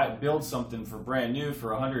and build something for brand new for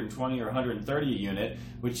 $120 or $130 a unit,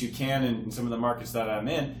 which you can in some of the markets that I'm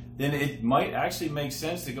in. Then it might actually make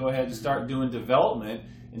sense to go ahead and start doing development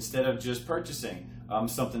instead of just purchasing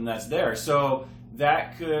something that's there. So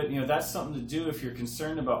that could, that's something to do if you're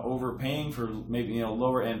concerned about overpaying for maybe,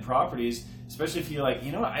 lower end properties, especially if you're like,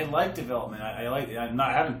 I like development.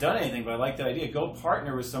 I haven't done anything, but I like that idea. Go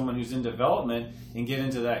partner with someone who's in development and get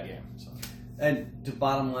into that game. So. And to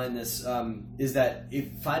bottom line this is that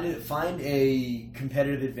find a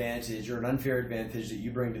competitive advantage or an unfair advantage that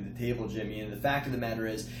you bring to the table, Jimmy. And the fact of the matter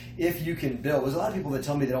is, if you can build, there's a lot of people that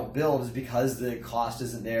tell me they don't build is because the cost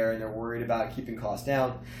isn't there and they're worried about keeping costs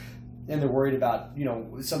down. And they're worried about,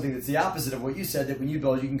 something that's the opposite of what you said, that when you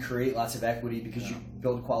build, you can create lots of equity because you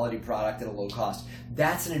build a quality product at a low cost.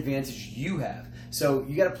 That's an advantage you have. So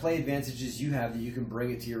you got to play advantages you have that you can bring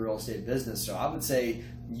it to your real estate business. So I would say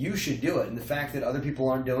you should do it. And the fact that other people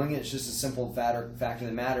aren't doing it, it's just a simple fact of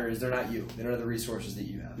the matter is they're not you. They don't have the resources that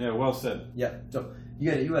you have. Yeah, well said. Yeah. So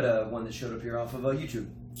you had a one that showed up here off of YouTube.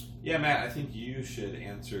 Yeah, Matt, I think you should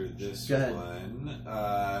answer this Go ahead.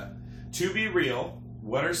 one. To be real,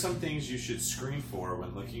 what are some things you should screen for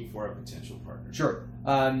when looking for a potential partner? Sure.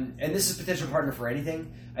 And this is potential partner for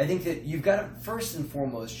anything. I think that you've got to first and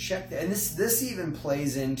foremost check and this even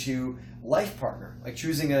plays into life partner, like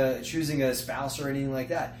choosing a spouse or anything like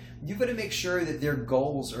that. You've got to make sure that their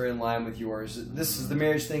goals are in line with yours. This is the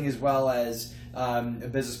marriage thing as well as a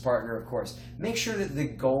business partner, of course. Make sure that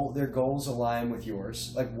their goals align with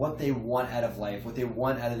yours, like what they want out of life, what they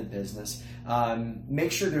want out of the business.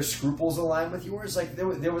 Make sure their scruples align with yours. Like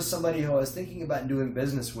there was somebody who I was thinking about doing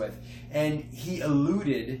business with, and he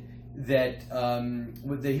alluded that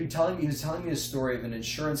he was telling me a story of an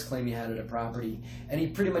insurance claim he had at a property, and he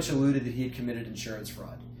pretty much alluded that he had committed insurance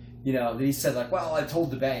fraud. That he said like, well, I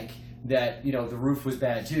told the bank that the roof was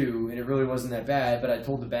bad too, and it really wasn't that bad. But I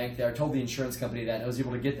told the bank that, I told the insurance company that I was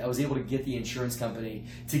able to get the insurance company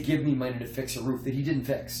to give me money to fix a roof that he didn't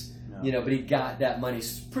fix. No. But he got that money.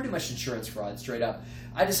 Pretty much insurance fraud, straight up.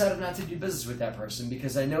 I decided not to do business with that person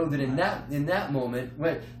because I know that in that moment,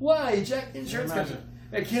 why Jack, insurance company?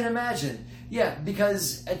 I can't imagine. Yeah,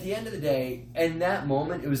 because at the end of the day, in that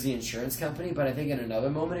moment, it was the insurance company. But I think in another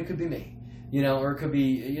moment, it could be me. Or it could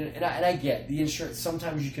be, and I get the insurance.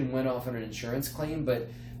 Sometimes you can win off on an insurance claim, but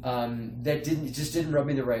that didn't rub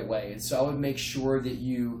me the right way. And so I would make sure that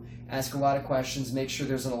you ask a lot of questions, make sure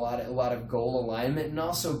there's a lot of goal alignment, and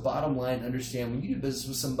also bottom line, understand when you do business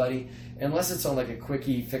with somebody, unless it's on like a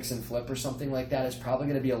quickie fix and flip or something like that, it's probably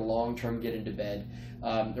going to be a long-term get into bed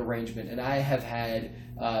arrangement. And I have had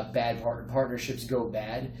bad partnerships go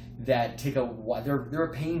bad that take they're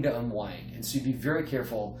a pain to unwind, and so you be very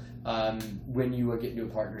careful when you get into a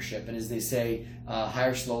partnership. And as they say,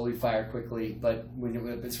 hire slowly, fire quickly, but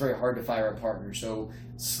it's very hard to fire a partner. So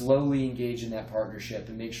slowly engage in that partnership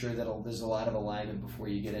and make sure that there's a lot of alignment before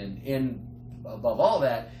you get in. And above all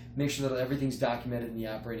that, make sure that everything's documented in the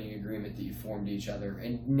operating agreement that you formed to each other,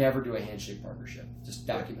 and never do a handshake partnership. Just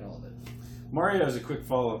document all of it. Mario has a quick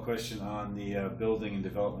follow-up question on the building and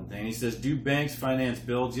development thing. He says, do banks finance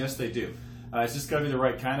builds? Yes, they do. It's just got to be the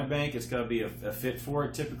right kind of bank. It's got to be a fit for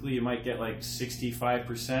it. Typically, you might get like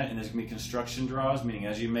 65%, and there's going to be construction draws, meaning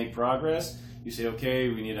as you make progress, you say, okay,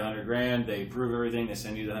 we need $100,000. They approve everything. They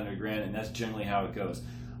send you the $100,000, and that's generally how it goes.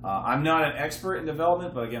 I'm not an expert in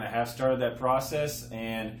development, but again, I have started that process,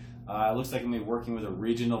 and it looks like I'm going to be working with a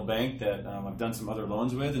regional bank that I've done some other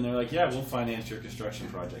loans with, and they're like, yeah, we'll finance your construction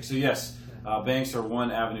project. So yes, banks are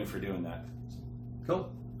one avenue for doing that.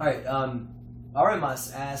 Cool. All right.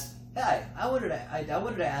 Arimas asked, "Hey, I wanted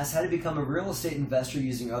to ask how to become a real estate investor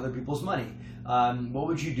using other people's money. What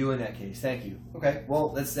would you do in that case? Thank you." Okay. Well,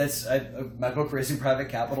 that's my book, Raising Private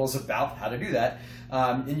Capital, is about how to do that,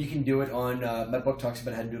 and you can do it on. My book talks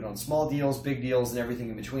about how to do it on small deals, big deals, and everything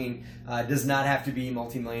in between. It does not have to be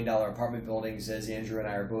multi-million-dollar apartment buildings, as Andrew and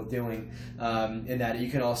I are both doing. In that, you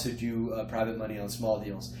can also do private money on small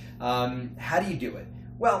deals. How do you do it?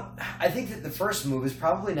 Well, I think that the first move is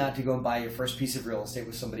probably not to go and buy your first piece of real estate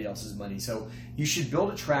with somebody else's money. So you should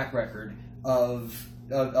build a track record of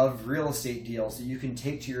real estate deals that you can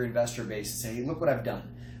take to your investor base and say, hey, look what I've done.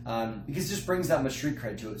 Because it just brings that much street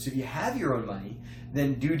cred to it. So if you have your own money,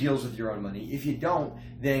 then do deals with your own money. If you don't,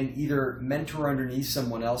 then either mentor underneath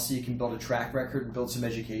someone else so you can build a track record and build some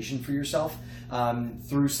education for yourself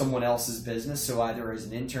through someone else's business. So either as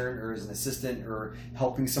an intern or as an assistant or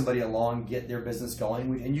helping somebody along get their business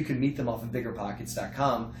going. And you can meet them off of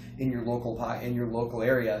BiggerPockets.com in your local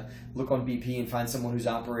area. Look on BP and find someone who's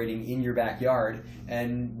operating in your backyard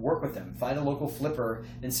and work with them. Find a local flipper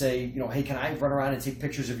and say, hey, can I run around and take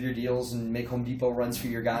pictures of your deals and make Home Depot runs for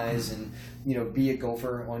your guys and be a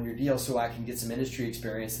gopher on your deal so I can get some industry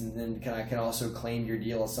experience, and then I can also claim your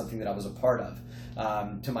deal as something that I was a part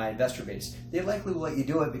of to my investor base. They likely will let you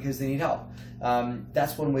do it because they need help.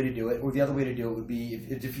 That's one way to do it. Or the other way to do it would be,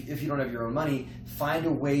 if you don't have your own money, find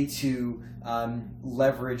a way to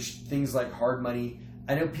leverage things like hard money.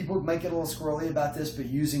 I know people might get a little squirrely about this, but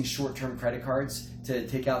using short-term credit cards to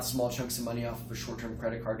take out small chunks of money off of a short-term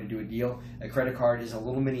credit card to do a deal. A credit card is a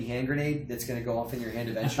little mini hand grenade that's going to go off in your hand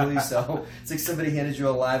eventually. So it's like somebody handed you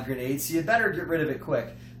a live grenade. So you better get rid of it quick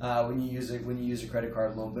when you use a credit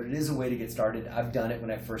card loan. But it is a way to get started. I've done it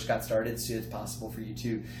when I first got started, so it's possible for you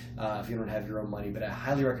too if you don't have your own money. But I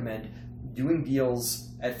highly recommend doing deals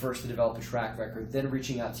at first to develop a track record, then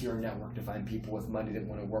reaching out to your network to find people with money that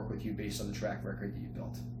want to work with you based on the track record that you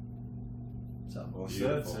built. So, well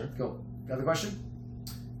said, sir. Cool. Got the question?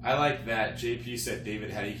 I like that. JP said,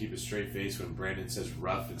 David, how do you keep a straight face when Brandon says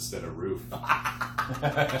rough instead of roof?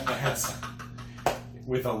 That's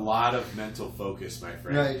with a lot of mental focus, my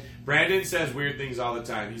friend. Right. Brandon says weird things all the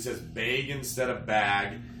time. He says bag instead of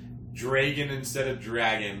bag. Dragon instead of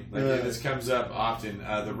dragon. This comes up often.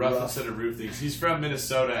 The rough instead of roof things. He's from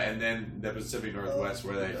Minnesota and then the Pacific Northwest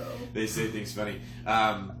where they say things funny.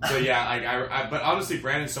 So yeah, but honestly,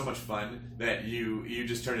 Brandon's so much fun that you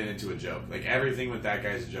just turn it into a joke. Like everything with that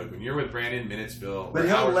guy's a joke. When you're with Brandon, minutes feel. But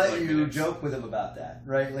he'll let you joke with him about that,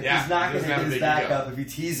 right? Like he's not going to get his back up if you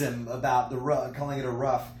tease him about the rough, calling it a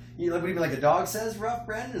rough. You what do you mean, like a dog says rough,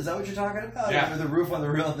 Brandon? Is that what you're talking about? Yeah. Or the roof on the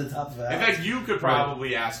roof at the top of the house? In fact, you could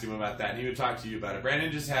probably ask him about that, and he would talk to you about it.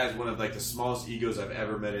 Brandon just has one of the smallest egos I've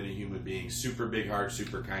ever met in a human being. Super big heart,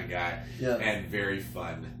 super kind guy, and very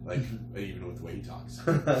fun. Even with the way he talks.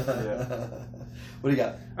 What do you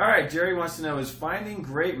got? All right, Jerry wants to know: is finding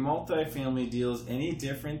great multifamily deals any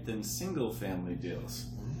different than single-family deals?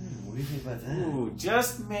 What do you think about that? Ooh,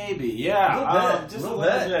 just maybe, yeah. Just a little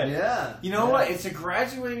bit. Yeah. You know what? It's a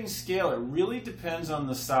graduating scale. It really depends on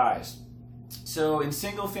the size. So in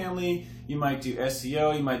single family, you might do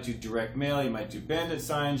SEO, you might do direct mail, you might do bandit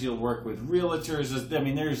signs. You'll work with realtors. I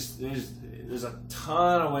mean, there's a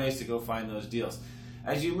ton of ways to go find those deals.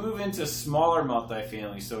 As you move into smaller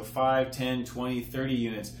multifamily, so 5, 10, 20, 30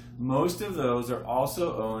 units, most of those are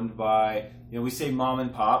also owned by, we say mom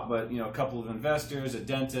and pop, but, a couple of investors, a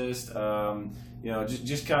dentist,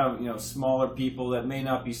 just kind of, smaller people that may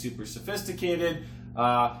not be super sophisticated.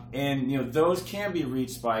 And those can be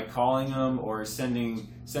reached by calling them or sending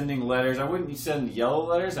letters. I wouldn't send yellow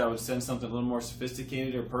letters. I would send something a little more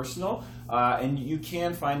sophisticated or personal. And you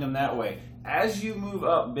can find them that way. As you move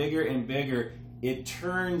up bigger and bigger, it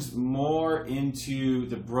turns more into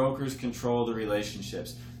the brokers control the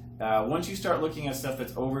relationships. Once you start looking at stuff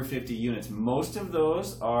that's over 50 units, most of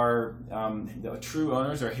those are, the true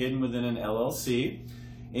owners are hidden within an LLC.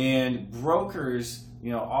 And brokers,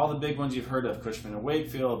 all the big ones you've heard of, Cushman &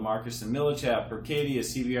 Wakefield, Marcus & Millichap, Berkadia,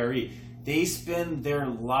 CBRE, They spend their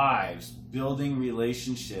lives building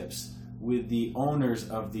relationships with the owners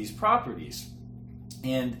of these properties.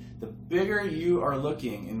 And the bigger you are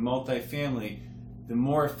looking in multifamily, the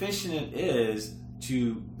more efficient it is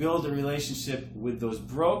to build a relationship with those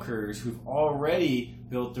brokers who've already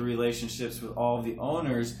built the relationships with all of the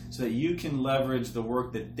owners so that you can leverage the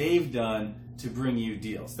work that they've done to bring you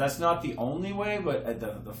deals. That's not the only way, but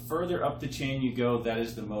the further up the chain you go, that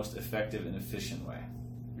is the most effective and efficient way.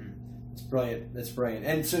 It's brilliant. That's brilliant.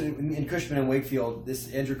 And so in Cushman and Wakefield,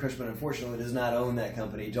 this Andrew Cushman unfortunately does not own that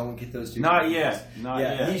company. Don't get those two. Not companies. yet. Not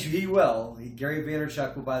yet. He will. Gary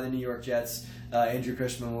Vaynerchuk will buy the New York Jets. Andrew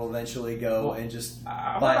Cushman will eventually go and just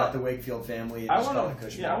buy out the Wakefield family. And I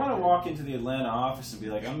want to walk into the Atlanta office and be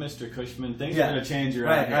like, I'm Mr. Cushman. Things are going to change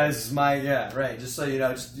around here. This is my Just so you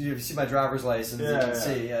know, just if you see my driver's license, you can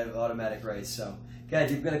see I have automatic rates. So,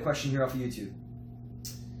 guys, you've got a question here off of YouTube.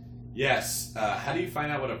 Yes. How do you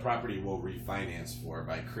find out what a property will refinance for?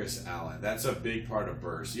 By Chris Allen. That's a big part of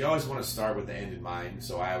bursts. You always want to start with the end in mind.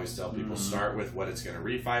 So I always tell people start with what it's going to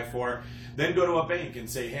refi for. Then go to a bank and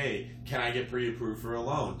say, hey, can I get pre-approved for a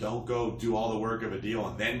loan? Don't go do all the work of a deal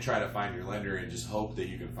and then try to find your lender and just hope that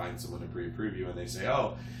you can find someone to pre-approve you. And they say,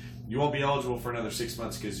 oh, you won't be eligible for another 6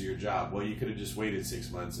 months because of your job. Well, you could have just waited 6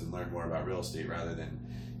 months and learned more about real estate rather than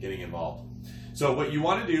getting involved. So what you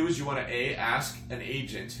want to do is you want to ask an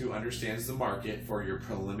agent who understands the market for your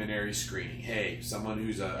preliminary screening. Hey, someone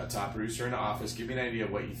who's a top producer in the office, give me an idea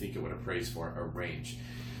of what you think it would appraise for, a range.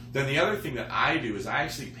 Then the other thing that I do is I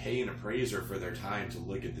actually pay an appraiser for their time to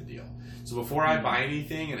look at the deal. So before I buy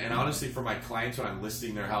anything, and honestly for my clients when I'm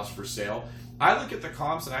listing their house for sale, I look at the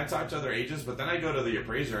comps and I talk to other agents, but then I go to the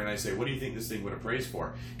appraiser and I say, what do you think this thing would appraise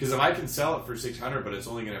for? Because if I can sell it for $600 but it's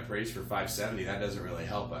only going to appraise for $570, that doesn't really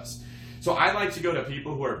help us. So I like to go to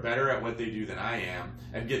people who are better at what they do than I am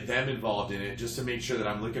and get them involved in it just to make sure that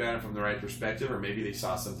I'm looking at it from the right perspective, or maybe they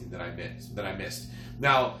saw something that I missed.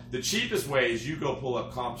 Now, the cheapest way is you go pull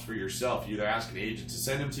up comps for yourself. You either ask an agent to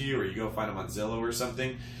send them to you or you go find them on Zillow or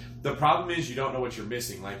something. The problem is you don't know what you're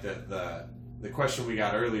missing. Like the question we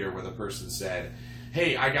got earlier where the person said,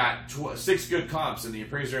 hey, I got 6 good comps, and the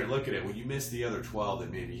appraiser didn't look at it. Well, you missed the other 12 that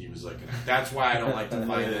maybe he was looking at. That's why I don't like to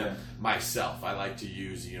find them myself. I like to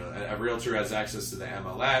use, a realtor has access to the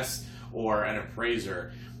MLS or an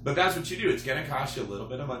appraiser. But that's what you do. It's going to cost you a little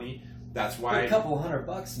bit of money. That's why a couple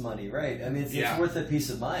 $100 money, right? I mean, it's worth a peace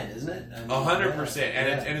of mind, isn't it? 100%,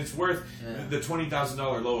 and it's worth the $20,000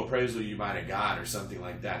 low appraisal you might have got, or something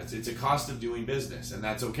like that. It's a cost of doing business, and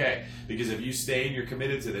that's okay, because if you stay and you're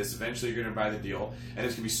committed to this, eventually you're going to buy the deal, and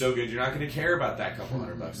it's going to be so good you're not going to care about that couple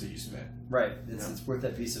 $100 that you spent. Right, it's worth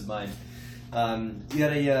that peace of mind.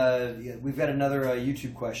 We've got another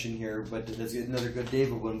YouTube question here, but that's another good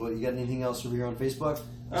David one. But you got anything else over here on Facebook?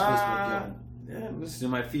 What's Facebook doing? Yeah, listen,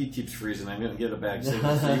 my feed keeps freezing. I'm going to get a bag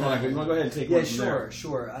signal. So you want to go ahead and take one from there?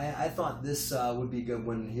 Sure. I thought this would be a good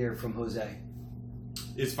one here from Jose.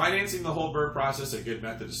 Is financing the whole BRRRR process a good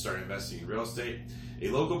method to start investing in real estate? A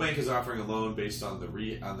local bank is offering a loan based on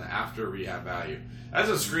the after rehab value. That's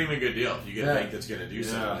a screaming good deal if you get a bank that's going to do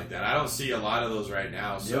something like that. I don't see a lot of those right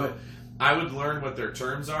now. So I would learn what their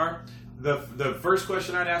terms are. The first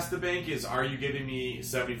question I'd ask the bank is, are you giving me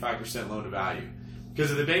 75% loan to value? Because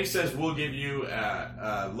if the bank says we'll give you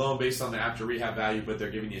a loan based on the after rehab value, but they're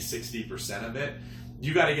giving you 60% of it,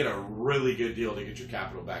 you got to get a really good deal to get your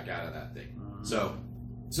capital back out of that thing. So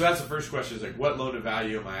that's the first question: is like, what loan to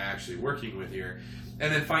value am I actually working with here?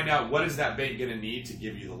 And then find out, what is that bank going to need to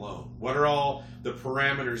give you the loan? What are all the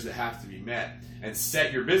parameters that have to be met? And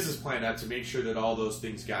set your business plan up to make sure that all those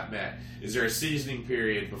things got met. Is there a seasoning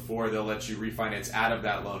period before they'll let you refinance out of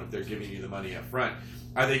that loan if they're giving you the money up front?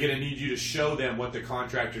 Are they going to need you to show them what the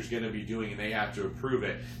contractor's going to be doing and they have to approve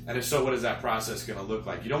it? And if so, what is that process going to look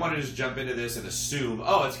like? You don't want to just jump into this and assume,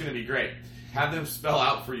 oh, it's going to be great. Have them spell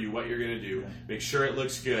out for you what you're going to do, make sure it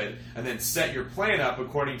looks good, and then set your plan up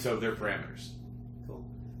according to their parameters. Cool.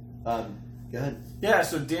 Go ahead. Yeah,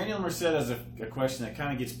 so Daniel Merced has a question that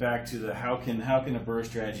kind of gets back to the how can a BRRRR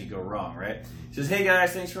strategy go wrong, right? He says, hey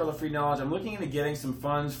guys, thanks for all the free knowledge. I'm looking into getting some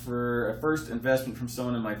funds for a first investment from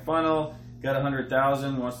someone in my funnel. Got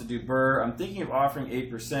 $100,000, wants to do BRRRR. I'm thinking of offering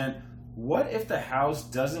 8%. What if the house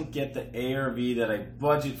doesn't get the ARV that I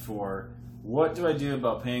budget for? What do I do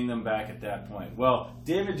about paying them back at that point? Well,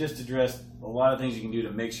 David just addressed a lot of things you can do to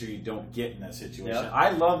make sure you don't get in that situation. Yep. I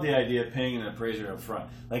love the idea of paying an appraiser up front.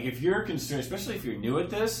 Like if you're concerned, especially if you're new at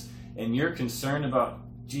this, and you're concerned about,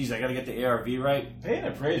 geez, I got to get the ARV right, pay an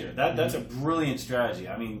appraiser. That's a brilliant strategy.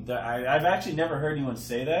 I mean, I've actually never heard anyone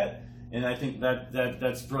say that. And I think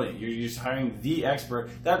that's brilliant. You're just hiring the expert.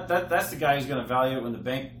 That's the guy who's going to value it when the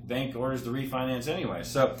bank orders the refinance anyway.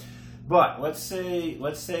 So But let's say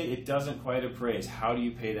it doesn't quite appraise. How do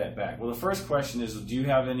you pay that back? Well, the first question is, do you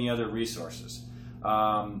have any other resources?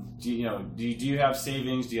 Do you have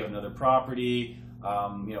savings? Do you have another property?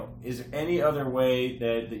 Is there any other way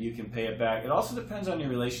that you can pay it back? It also depends on your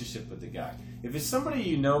relationship with the guy. If it's somebody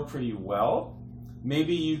you know pretty well,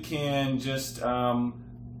 maybe you can just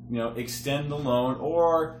extend the loan.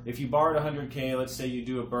 Or if you borrowed $100K, let's say you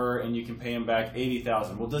do a burr and you can pay him back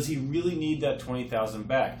 $80,000. Well, does he really need that $20,000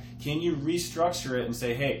 back? Can you restructure it and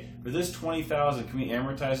say, hey, for this $20,000, can we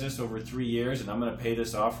amortize this over 3 years, and I'm going to pay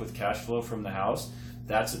this off with cash flow from the house?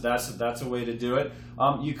 That's a way to do it.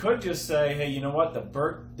 You could just say, hey, you know what? The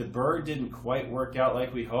burr didn't quite work out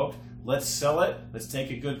like we hoped. Let's sell it. Let's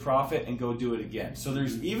take a good profit and go do it again. So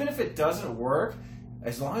even if it doesn't work,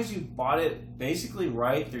 as long as you bought it basically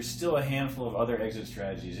right, there's still a handful of other exit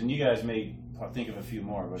strategies. And you guys may think of a few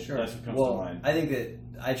more, but sure. That's what comes to mind. I think that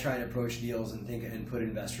I try and approach deals and put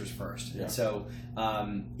investors first. Yeah. And so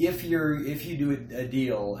if you do a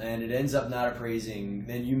deal and it ends up not appraising,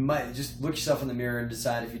 then you might just look yourself in the mirror and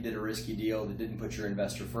decide if you did a risky deal that didn't put your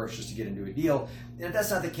investor first just to get into a deal. And if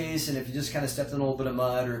that's not the case, and if you just kind of stepped in a little bit of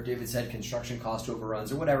mud, or if David said construction cost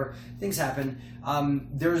overruns or whatever, things happen.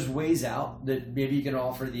 There's ways out that maybe you can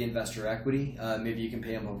offer the investor equity. Maybe you can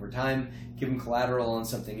pay them over time, give them collateral on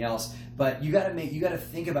something else. But you got to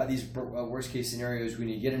think about these worst case scenarios when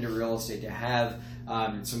you get into real estate to have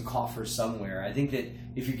some coffers somewhere. I think that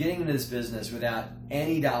if you're getting into this business without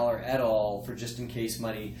any dollar at all for just in case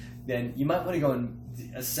money, then you might want to go and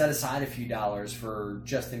set aside a few dollars for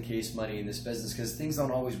just in case money in this business, because things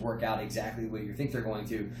don't always work out exactly the way you think they're going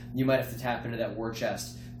to. You might have to tap into that war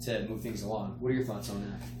chest to move things along. What are your thoughts on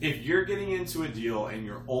that? If you're getting into a deal and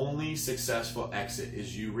your only successful exit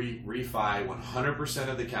is you refi 100%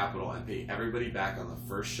 of the capital and pay everybody back on the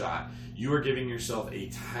first shot, you are giving yourself a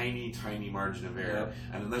tiny, tiny margin of error. Yep.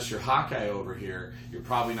 And unless you're Hawkeye over here, you're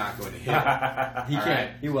probably not going to hit it. He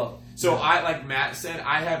can't. He will. So like Matt said,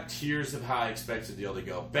 I have tiers of how I expect a deal to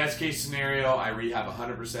go. Best case scenario, I rehab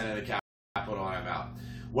 100% of the capital and I'm out.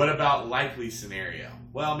 What about likely scenario?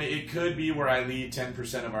 Well, it could be where I leave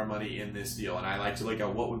 10% of our money in this deal, and I like to look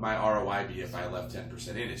at what would my ROI be if I left 10%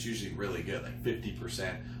 in. It's usually really good, like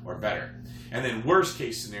 50% or better. And then worst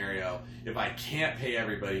case scenario, if I can't pay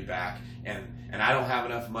everybody back and I don't have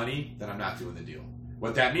enough money, then I'm not doing the deal.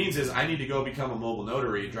 What that means is I need to go become a mobile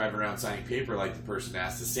notary and drive around signing paper like the person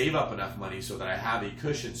asked to save up enough money so that I have a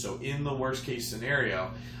cushion. So in the worst case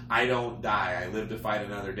scenario, I don't die. I live to fight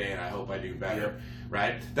another day, and I hope I do better. Yep.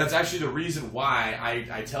 Right? That's actually the reason why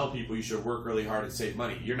I tell people you should work really hard and save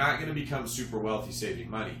money. You're not going to become super wealthy saving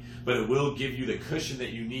money, but it will give you the cushion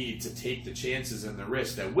that you need to take the chances and the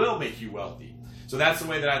risks that will make you wealthy. So that's the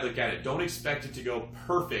way that I look at it. Don't expect it to go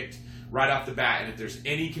perfect right off the bat, and if there's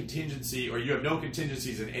any contingency or you have no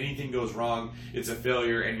contingencies and anything goes wrong, it's a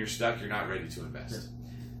failure and you're stuck, you're not ready to invest.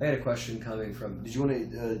 I had a question coming from, did you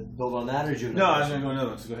want to build on that, or did you? No, I was going to go another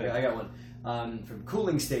one, so go ahead. Okay, I got one. From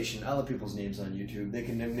Cooling Station. I love people's names on YouTube. They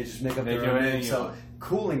just make up their own name. So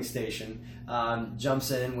Cooling Station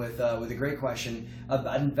jumps in with a great question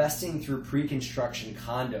about investing through pre-construction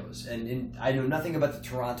condos. And I know nothing about the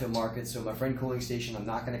Toronto market, so my friend Cooling Station, I'm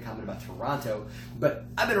not going to comment about Toronto, but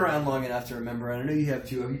I've been around long enough to remember, and I know you have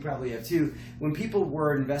too, you probably have too, when people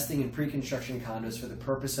were investing in pre-construction condos for the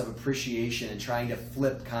purpose of appreciation and trying to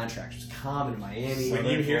flip contracts. It was common in Miami. When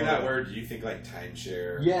you hear that word, do you think like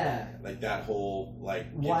timeshare? Yeah. Like that whole, like...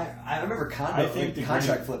 Why? I remember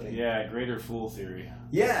contract flipping. Yeah, greater fool theory.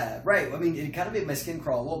 Yeah, right. I mean, it kind of made my skin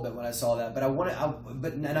crawl a little bit when I saw that, but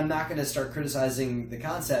and I'm not going to start criticizing the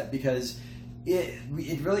concept because it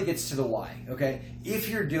really gets to the why. Okay, if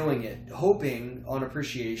you're doing it hoping on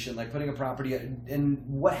appreciation, like putting a property, and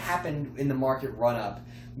what happened in the market run up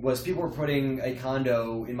was people were putting a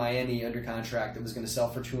condo in Miami under contract that was going to sell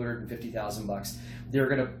for $250,000. They were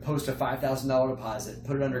going to post a $5,000 deposit,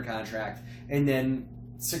 put it under contract, and then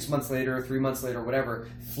 6 months later, 3 months later, whatever,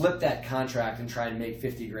 flip that contract and try and make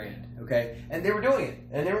 50 grand. Okay, and they were doing it,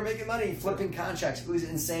 and they were making money flipping contracts. It was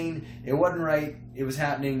insane. It wasn't right. It was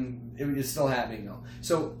happening. It was still happening though.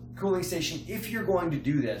 So, Cooling Station, if you're going to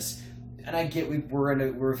do this, and I get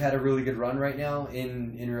we've had a really good run right now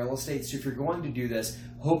in real estate. So if you're going to do this,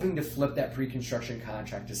 hoping to flip that pre-construction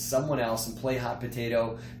contract to someone else and play hot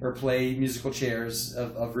potato or play musical chairs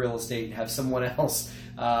of real estate and have someone else,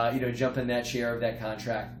 jump in that chair of that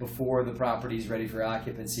contract before the property's ready for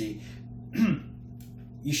occupancy.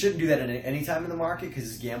 You shouldn't do that at any time in the market because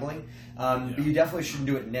it's gambling. But you definitely shouldn't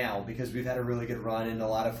do it now because we've had a really good run, and a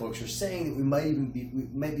lot of folks are saying that we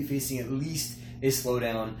might be facing at least a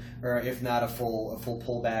slowdown, or if not a full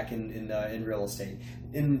pullback in real estate.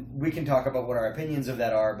 And we can talk about what our opinions of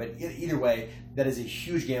that are, but either way, that is a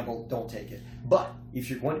huge gamble. Don't take it. But if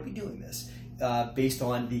you're going to be doing this, based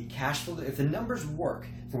on the cash flow, if the numbers work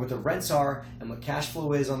for what the rents are and what cash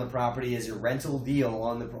flow is on the property as your rental deal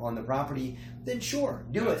on the property, then sure,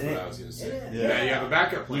 do That's it. what I was going to say. Yeah. You have a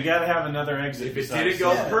backup plan. You got to have another exit. If it besides- didn't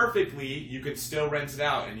go Yeah. perfectly, you could still rent it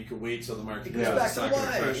out, and you could wait till the market It goes goes back to sucker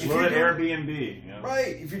why. fresh. If Look at you're Airbnb. You know?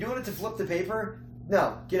 Right. If you're doing it to flip the paper,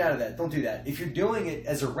 no, get out of that. Don't do that. If you're doing it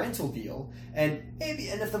as a rental deal, and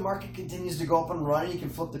if the market continues to go up and run, you can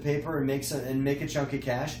flip the paper and make a chunk of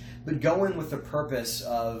cash. But go in with the purpose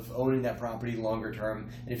of owning that property longer term.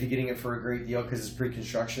 And if you're getting it for a great deal because it's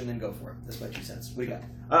pre-construction, then go for it. That's my 2 cents. What do you got?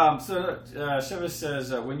 Sheva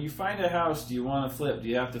says, when you find a house, do you want to flip? Do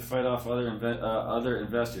you have to fight off other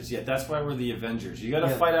investors? Yeah, that's why we're the Avengers. You got to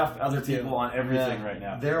fight off other people on everything right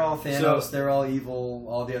now. They're all Thanos. They're all evil.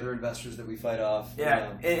 All the other investors that we fight off.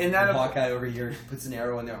 Yeah, and that Hawkeye over here puts an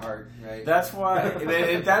arrow in their heart. Right. That's why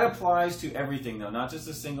and that applies to everything, though, not just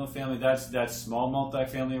a single family. That's small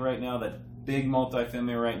multifamily right now. That big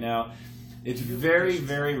multifamily right now. It's very,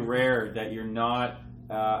 very rare that you're not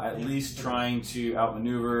at least trying to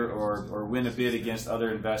outmaneuver or win a bid against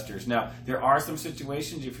other investors. Now, there are some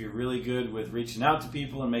situations, if you're really good with reaching out to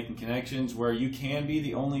people and making connections, where you can be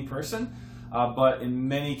the only person. But in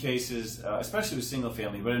many cases, especially with single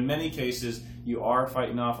family, but in many cases, you are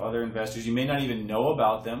fighting off other investors. You may not even know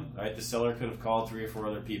about them, right? The seller could have called 3 or 4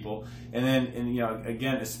 other people. And then,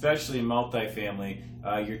 again, especially in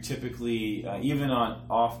multifamily, you're typically, even on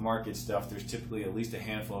off-market stuff, there's typically at least a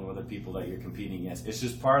handful of other people that you're competing against. It's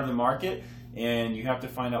just part of the market, and you have to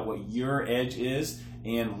find out what your edge is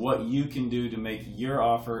and what you can do to make your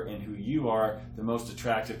offer and who you are the most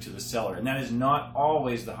attractive to the seller. And that is not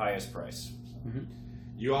always the highest price. Mm-hmm.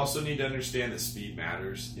 You also need to understand that speed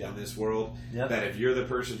matters in this world. Yep. That if you're the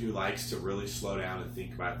person who likes to really slow down and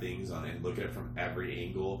think about things and look at it from every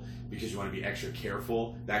angle because you want to be extra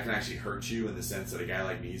careful, that can actually hurt you in the sense that a guy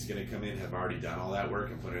like me is going to come in, have already done all that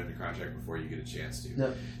work and put it under contract before you get a chance to.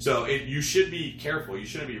 Yep. So you should be careful. You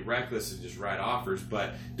shouldn't be reckless and just write offers,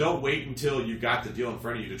 but don't wait until you've got the deal in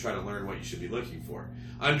front of you to try to learn what you should be looking for.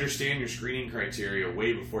 Understand your screening criteria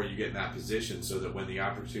way before you get in that position so that when the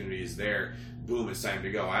opportunity is there, boom, it's time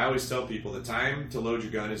to go. I always tell people the time to load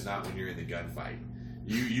your gun is not when you're in the gunfight.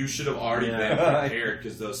 You should have already been prepared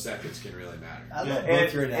because those seconds can really matter. I love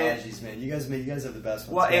both your analogies, man. You guys have the best ones.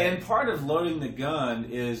 Well, and part of loading the gun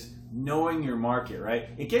is knowing your market, right?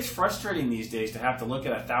 It gets frustrating these days to have to look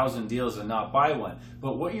at 1,000 deals and not buy one.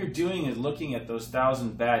 But what you're doing is looking at those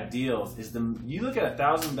 1,000 bad deals. You look at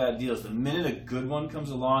 1,000 bad deals, the minute a good one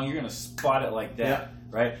comes along, you're going to spot it like that. Yeah.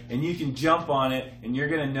 Right? And you can jump on it, and you're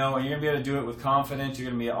going to know, and you're going to be able to do it with confidence. You're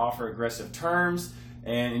going to be able to offer aggressive terms,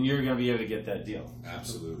 and you're going to be able to get that deal.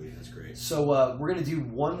 Absolutely. That's great. So we're going to do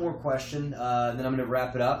one more question, then I'm going to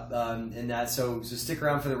wrap it up. So stick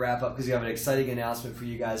around for the wrap up because we have an exciting announcement for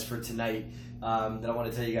you guys for tonight that I want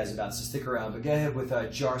to tell you guys about. So stick around. But go ahead with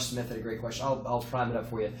Jar Smith had a great question. I'll prime it up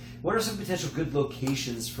for you. What are some potential good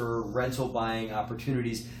locations for rental buying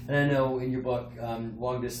opportunities? And I know in your book,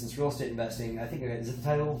 Long Distance Real Estate Investing, I think, is it the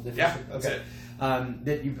title? Yeah, that's it.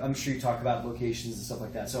 I'm sure you talk about locations and stuff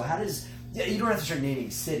like that. So you don't have to start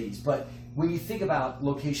naming cities, but when you think about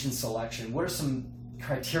location selection, what are some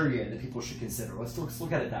criteria that people should consider? Let's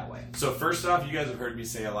look at it that way. So first off, you guys have heard me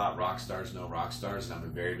say a lot, rock stars know rock stars, and I'm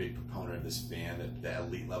a very big proponent of this fan that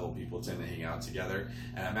elite level people tend to hang out together.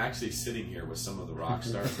 And I'm actually sitting here with some of the rock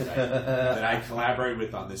stars that I collaborate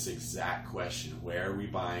with on this exact question. Where are we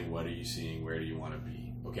buying? What are you seeing? Where do you want to be?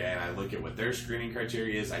 Okay, and I look at what their screening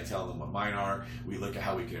criteria is. I tell them what mine are. We look at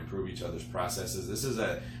how we can improve each other's processes. This is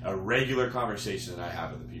a regular conversation that I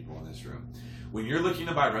have with the people in this room. When you're looking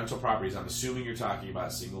to buy rental properties, I'm assuming you're talking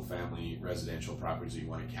about single-family residential properties that you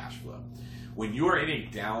want to cash flow. When you are in a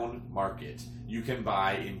down market, you can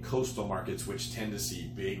buy in coastal markets, which tend to see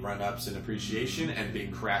big run-ups in appreciation and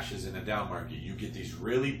big crashes in a down market. You get these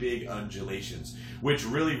really big undulations, which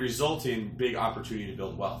really result in big opportunity to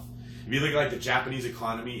build wealth. If you look at like the Japanese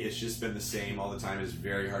economy, it's just been the same all the time. It's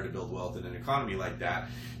very hard to build wealth in an economy like that.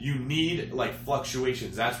 You need like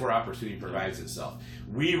fluctuations. That's where opportunity provides itself.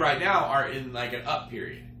 We right now are in like an up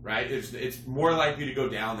period, right? It's more likely to go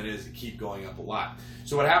down than it is to keep going up a lot.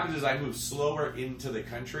 So what happens is I move slower into the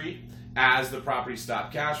country as the properties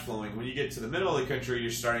stop cash flowing. When you get to the middle of the country,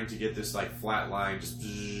 you're starting to get this like flat line, just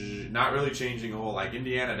not really changing a whole. Like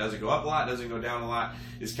Indiana doesn't go up a lot, doesn't go down a lot.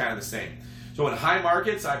 It's kind of the same. So in high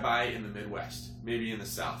markets, I buy in the Midwest, maybe in the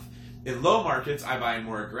South. In low markets, I buy in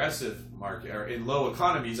more aggressive market, or in low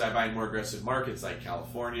economies, I buy in more aggressive markets like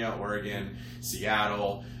California, Oregon,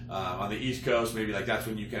 Seattle. On the East Coast, maybe like that's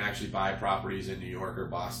when you can actually buy properties in New York or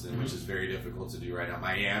Boston, which is very difficult to do right now.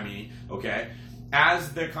 Miami, okay.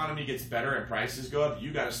 As the economy gets better and prices go up,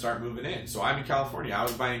 you got to start moving in. So I'm in California. I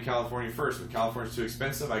was buying in California first. When California's too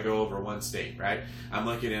expensive, I go over one state, right? I'm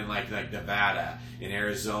looking in like Nevada, in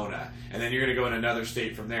Arizona, and then you're going to go in another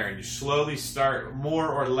state from there, and you slowly start more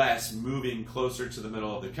or less moving closer to the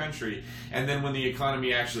middle of the country. And then when the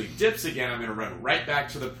economy actually dips again, I'm going to run right back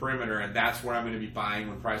to the perimeter, and that's where I'm going to be buying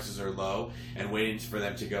when prices are low and waiting for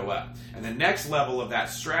them to go up. And the next level of that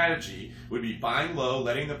strategy would be buying low,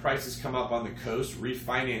 letting the prices come up on the coast,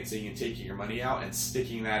 refinancing and taking your money out and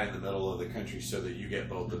sticking that in the middle of the country so that you get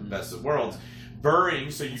both the best of worlds. Burring,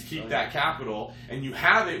 so you keep that capital and you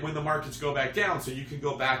have it when the markets go back down, so you can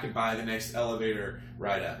go back and buy the next elevator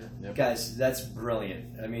right up. Yep. Guys, that's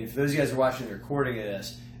brilliant. I mean, for those of you guys who are watching the recording of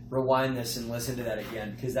this, rewind this and listen to that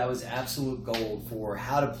again, because that was absolute gold for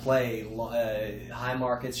how to play high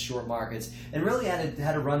markets, short markets, and really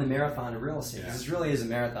how to run the marathon of real estate. This really is a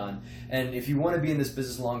marathon. And if you want to be in this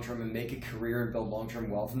business long term and make a career and build long term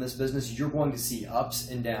wealth in this business, you're going to see ups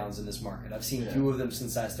and downs in this market. I've seen 2 of them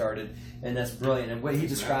since I started, and that's brilliant. And what he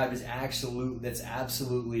described is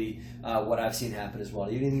absolutely what I've seen happen as well.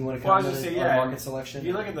 Anything you want to comment on market selection? If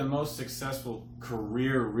you look at the most successful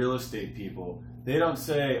career real estate people, they don't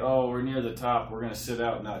say, "Oh, we're near the top. We're going to sit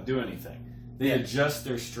out and not do anything." They adjust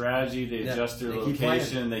their strategy. They adjust their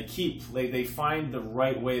location. They find the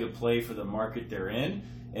right way to play for the market they're in,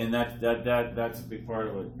 and that's a big part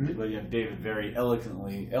of what David very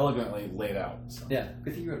elegantly laid out. So. Yeah,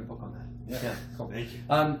 good thing you wrote a book on that. Yeah, cool. Thank you.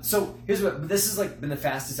 So here's what this has been the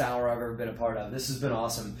fastest hour I've ever been a part of. This has been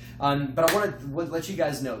awesome. But I want to let you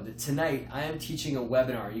guys know that tonight I am teaching a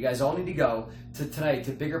webinar. You guys all need to go tonight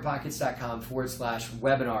to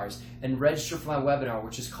BiggerPockets.com/webinars and register for my webinar,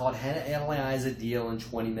 which is called How to Analyze a Deal in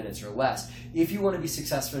 20 Minutes or Less. If you want to be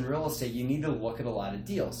successful in real estate, you need to look at a lot of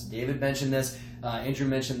deals. David mentioned this. Andrew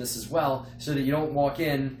mentioned this as well, so that you don't walk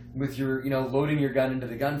in with your, loading your gun into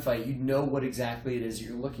the gunfight. You know what exactly it is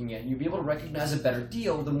you're looking at, and you'll be able to recognize a better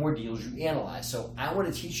deal the more deals you analyze. So I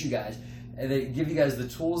want to teach you guys, give you guys the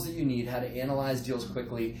tools that you need, how to analyze deals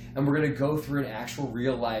quickly, and we're going to go through an actual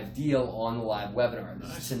real live deal on the live webinar.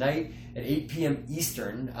 This is tonight at 8 p.m.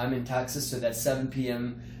 Eastern. I'm in Texas, so that's 7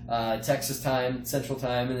 p.m. Texas time, Central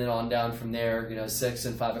time, and then on down from there, 6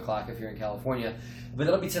 and 5 o'clock if you're in California. But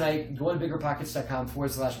that'll be tonight. Go to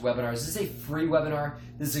BiggerPockets.com/webinars. This is a free webinar.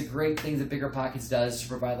 This is a great thing that BiggerPockets does to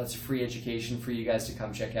provide lots of free education for you guys to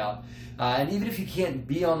come check out. And even if you can't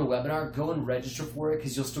be on the webinar, go and register for it,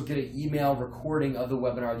 because you'll still get an email recording of the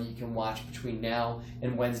webinar that you can watch between now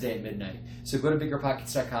and Wednesday at midnight. So go to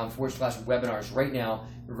BiggerPockets.com/webinars right now,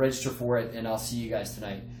 register for it, and I'll see you guys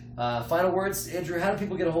tonight. Final words, Andrew. How do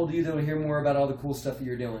people get a hold of you? They want to hear more about all the cool stuff that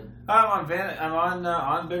you're doing. I'm on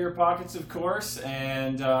BiggerPockets, of course,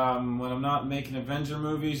 and when I'm not making Avenger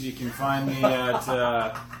movies, you can find me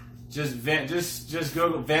at just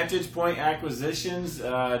go to Vantage Point Acquisitions.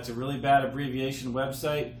 It's a really bad abbreviation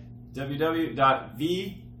website.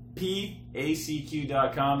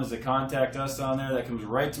 www.vpacq.com. There's a contact us on there that comes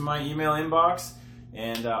right to my email inbox,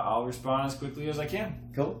 and I'll respond as quickly as I can.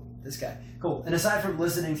 Cool. This guy. Cool. And aside from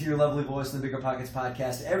listening to your lovely voice in the Bigger Pockets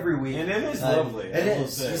podcast every week. And it is lovely. It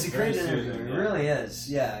is. He's a great interviewer. It really is.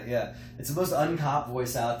 Yeah. It's the most uncop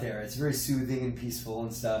voice out there. It's very soothing and peaceful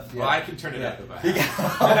and stuff. Well, I can turn it up if I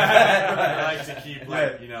have. I like to keep,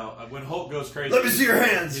 when Hulk goes crazy. Let me see your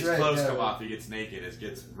hands. His clothes come off. He gets naked. It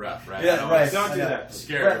gets rough, right? Yeah, right. Don't do that.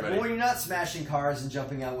 Scare everybody. Well, when you're not smashing cars and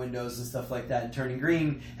jumping out windows and stuff like that and turning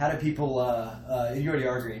green, how do people, you already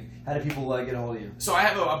are green, how do people get a hold of you? So I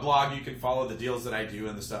have a blog. You can follow the deals that I do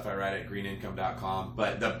and the stuff I write at greenincome.com.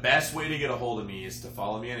 But the best way to get a hold of me is to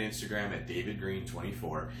follow me on Instagram at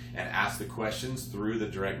DavidGreene24 and ask the questions through the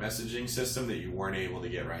direct messaging system that you weren't able to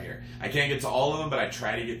get right here. I can't get to all of them, but I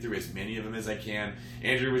try to get through as many of them as I can.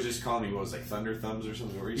 Andrew was just calling me, what was it, Thunder Thumbs or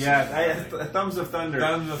something? Thumbs of Thunder.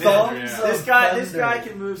 Thumbs of Thunder, yeah. This guy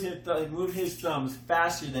can move his thumbs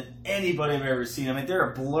faster than anybody I've ever seen. I mean,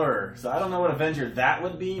 they're a blur. So I don't know what Avenger that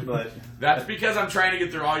would be, but that's because I'm trying to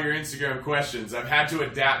get through all your Instagram questions. I've had to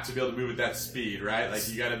adapt to be able to move at that speed, right? Like,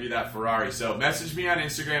 you got to be that Ferrari. So message me on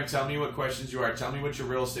Instagram. Tell me what questions you are. Tell me what your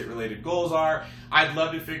real estate related goals are. I'd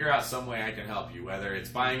love to figure out some way I can help you, whether it's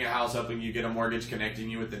buying a house, helping you get a mortgage, connecting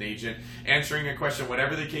you with an agent, answering a question,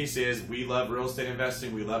 whatever the case is. We love real estate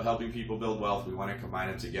investing. We love helping people build wealth. We want to combine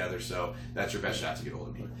them together. So that's your best shot to get a hold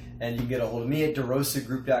of me. And you can get a hold of me at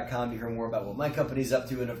DeRosaGroup.com to hear more about what my company's up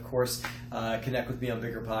to, and of course, connect with me on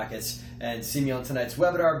BiggerPockets and see me on tonight's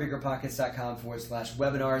webinar. are,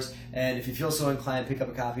 BiggerPockets.com/webinars. And if you feel so inclined, pick up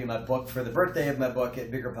a copy of my book for the birthday of my book at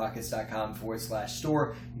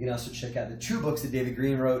BiggerPockets.com/store. You can also check out the 2 books that David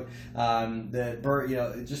Greene wrote. The Burr,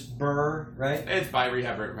 just Burr, right? It's Buy,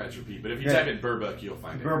 Rehab, Repeat. But if you type in Burr book, you'll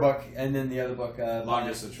find it. Burr book, and then the other book, Long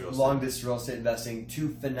Distance Real Estate. Long Distance Real Estate Investing.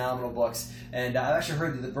 2 phenomenal books, and I've actually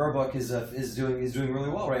heard that the Burr book is doing really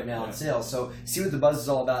well right now in sales. So see what the buzz is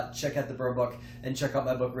all about. Check out the Burr book, and check out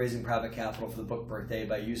my book, Raising Private Capital, for the book birthday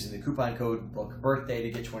by using the coupon code BOOKBIRTHDAY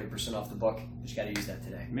to get 20% off the book. You just got to use that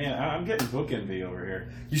today. Man, I'm getting book envy over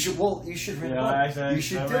here. You should read a book. You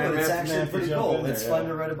should do it. It's actually pretty cool. It's fun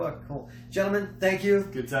to write a book. Cool, gentlemen. Thank you.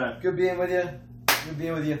 Good time. Good being with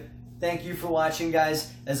you. Thank you for watching,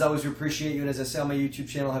 guys. As always, we appreciate you. And as I say on my YouTube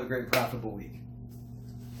channel, have a great and profitable week.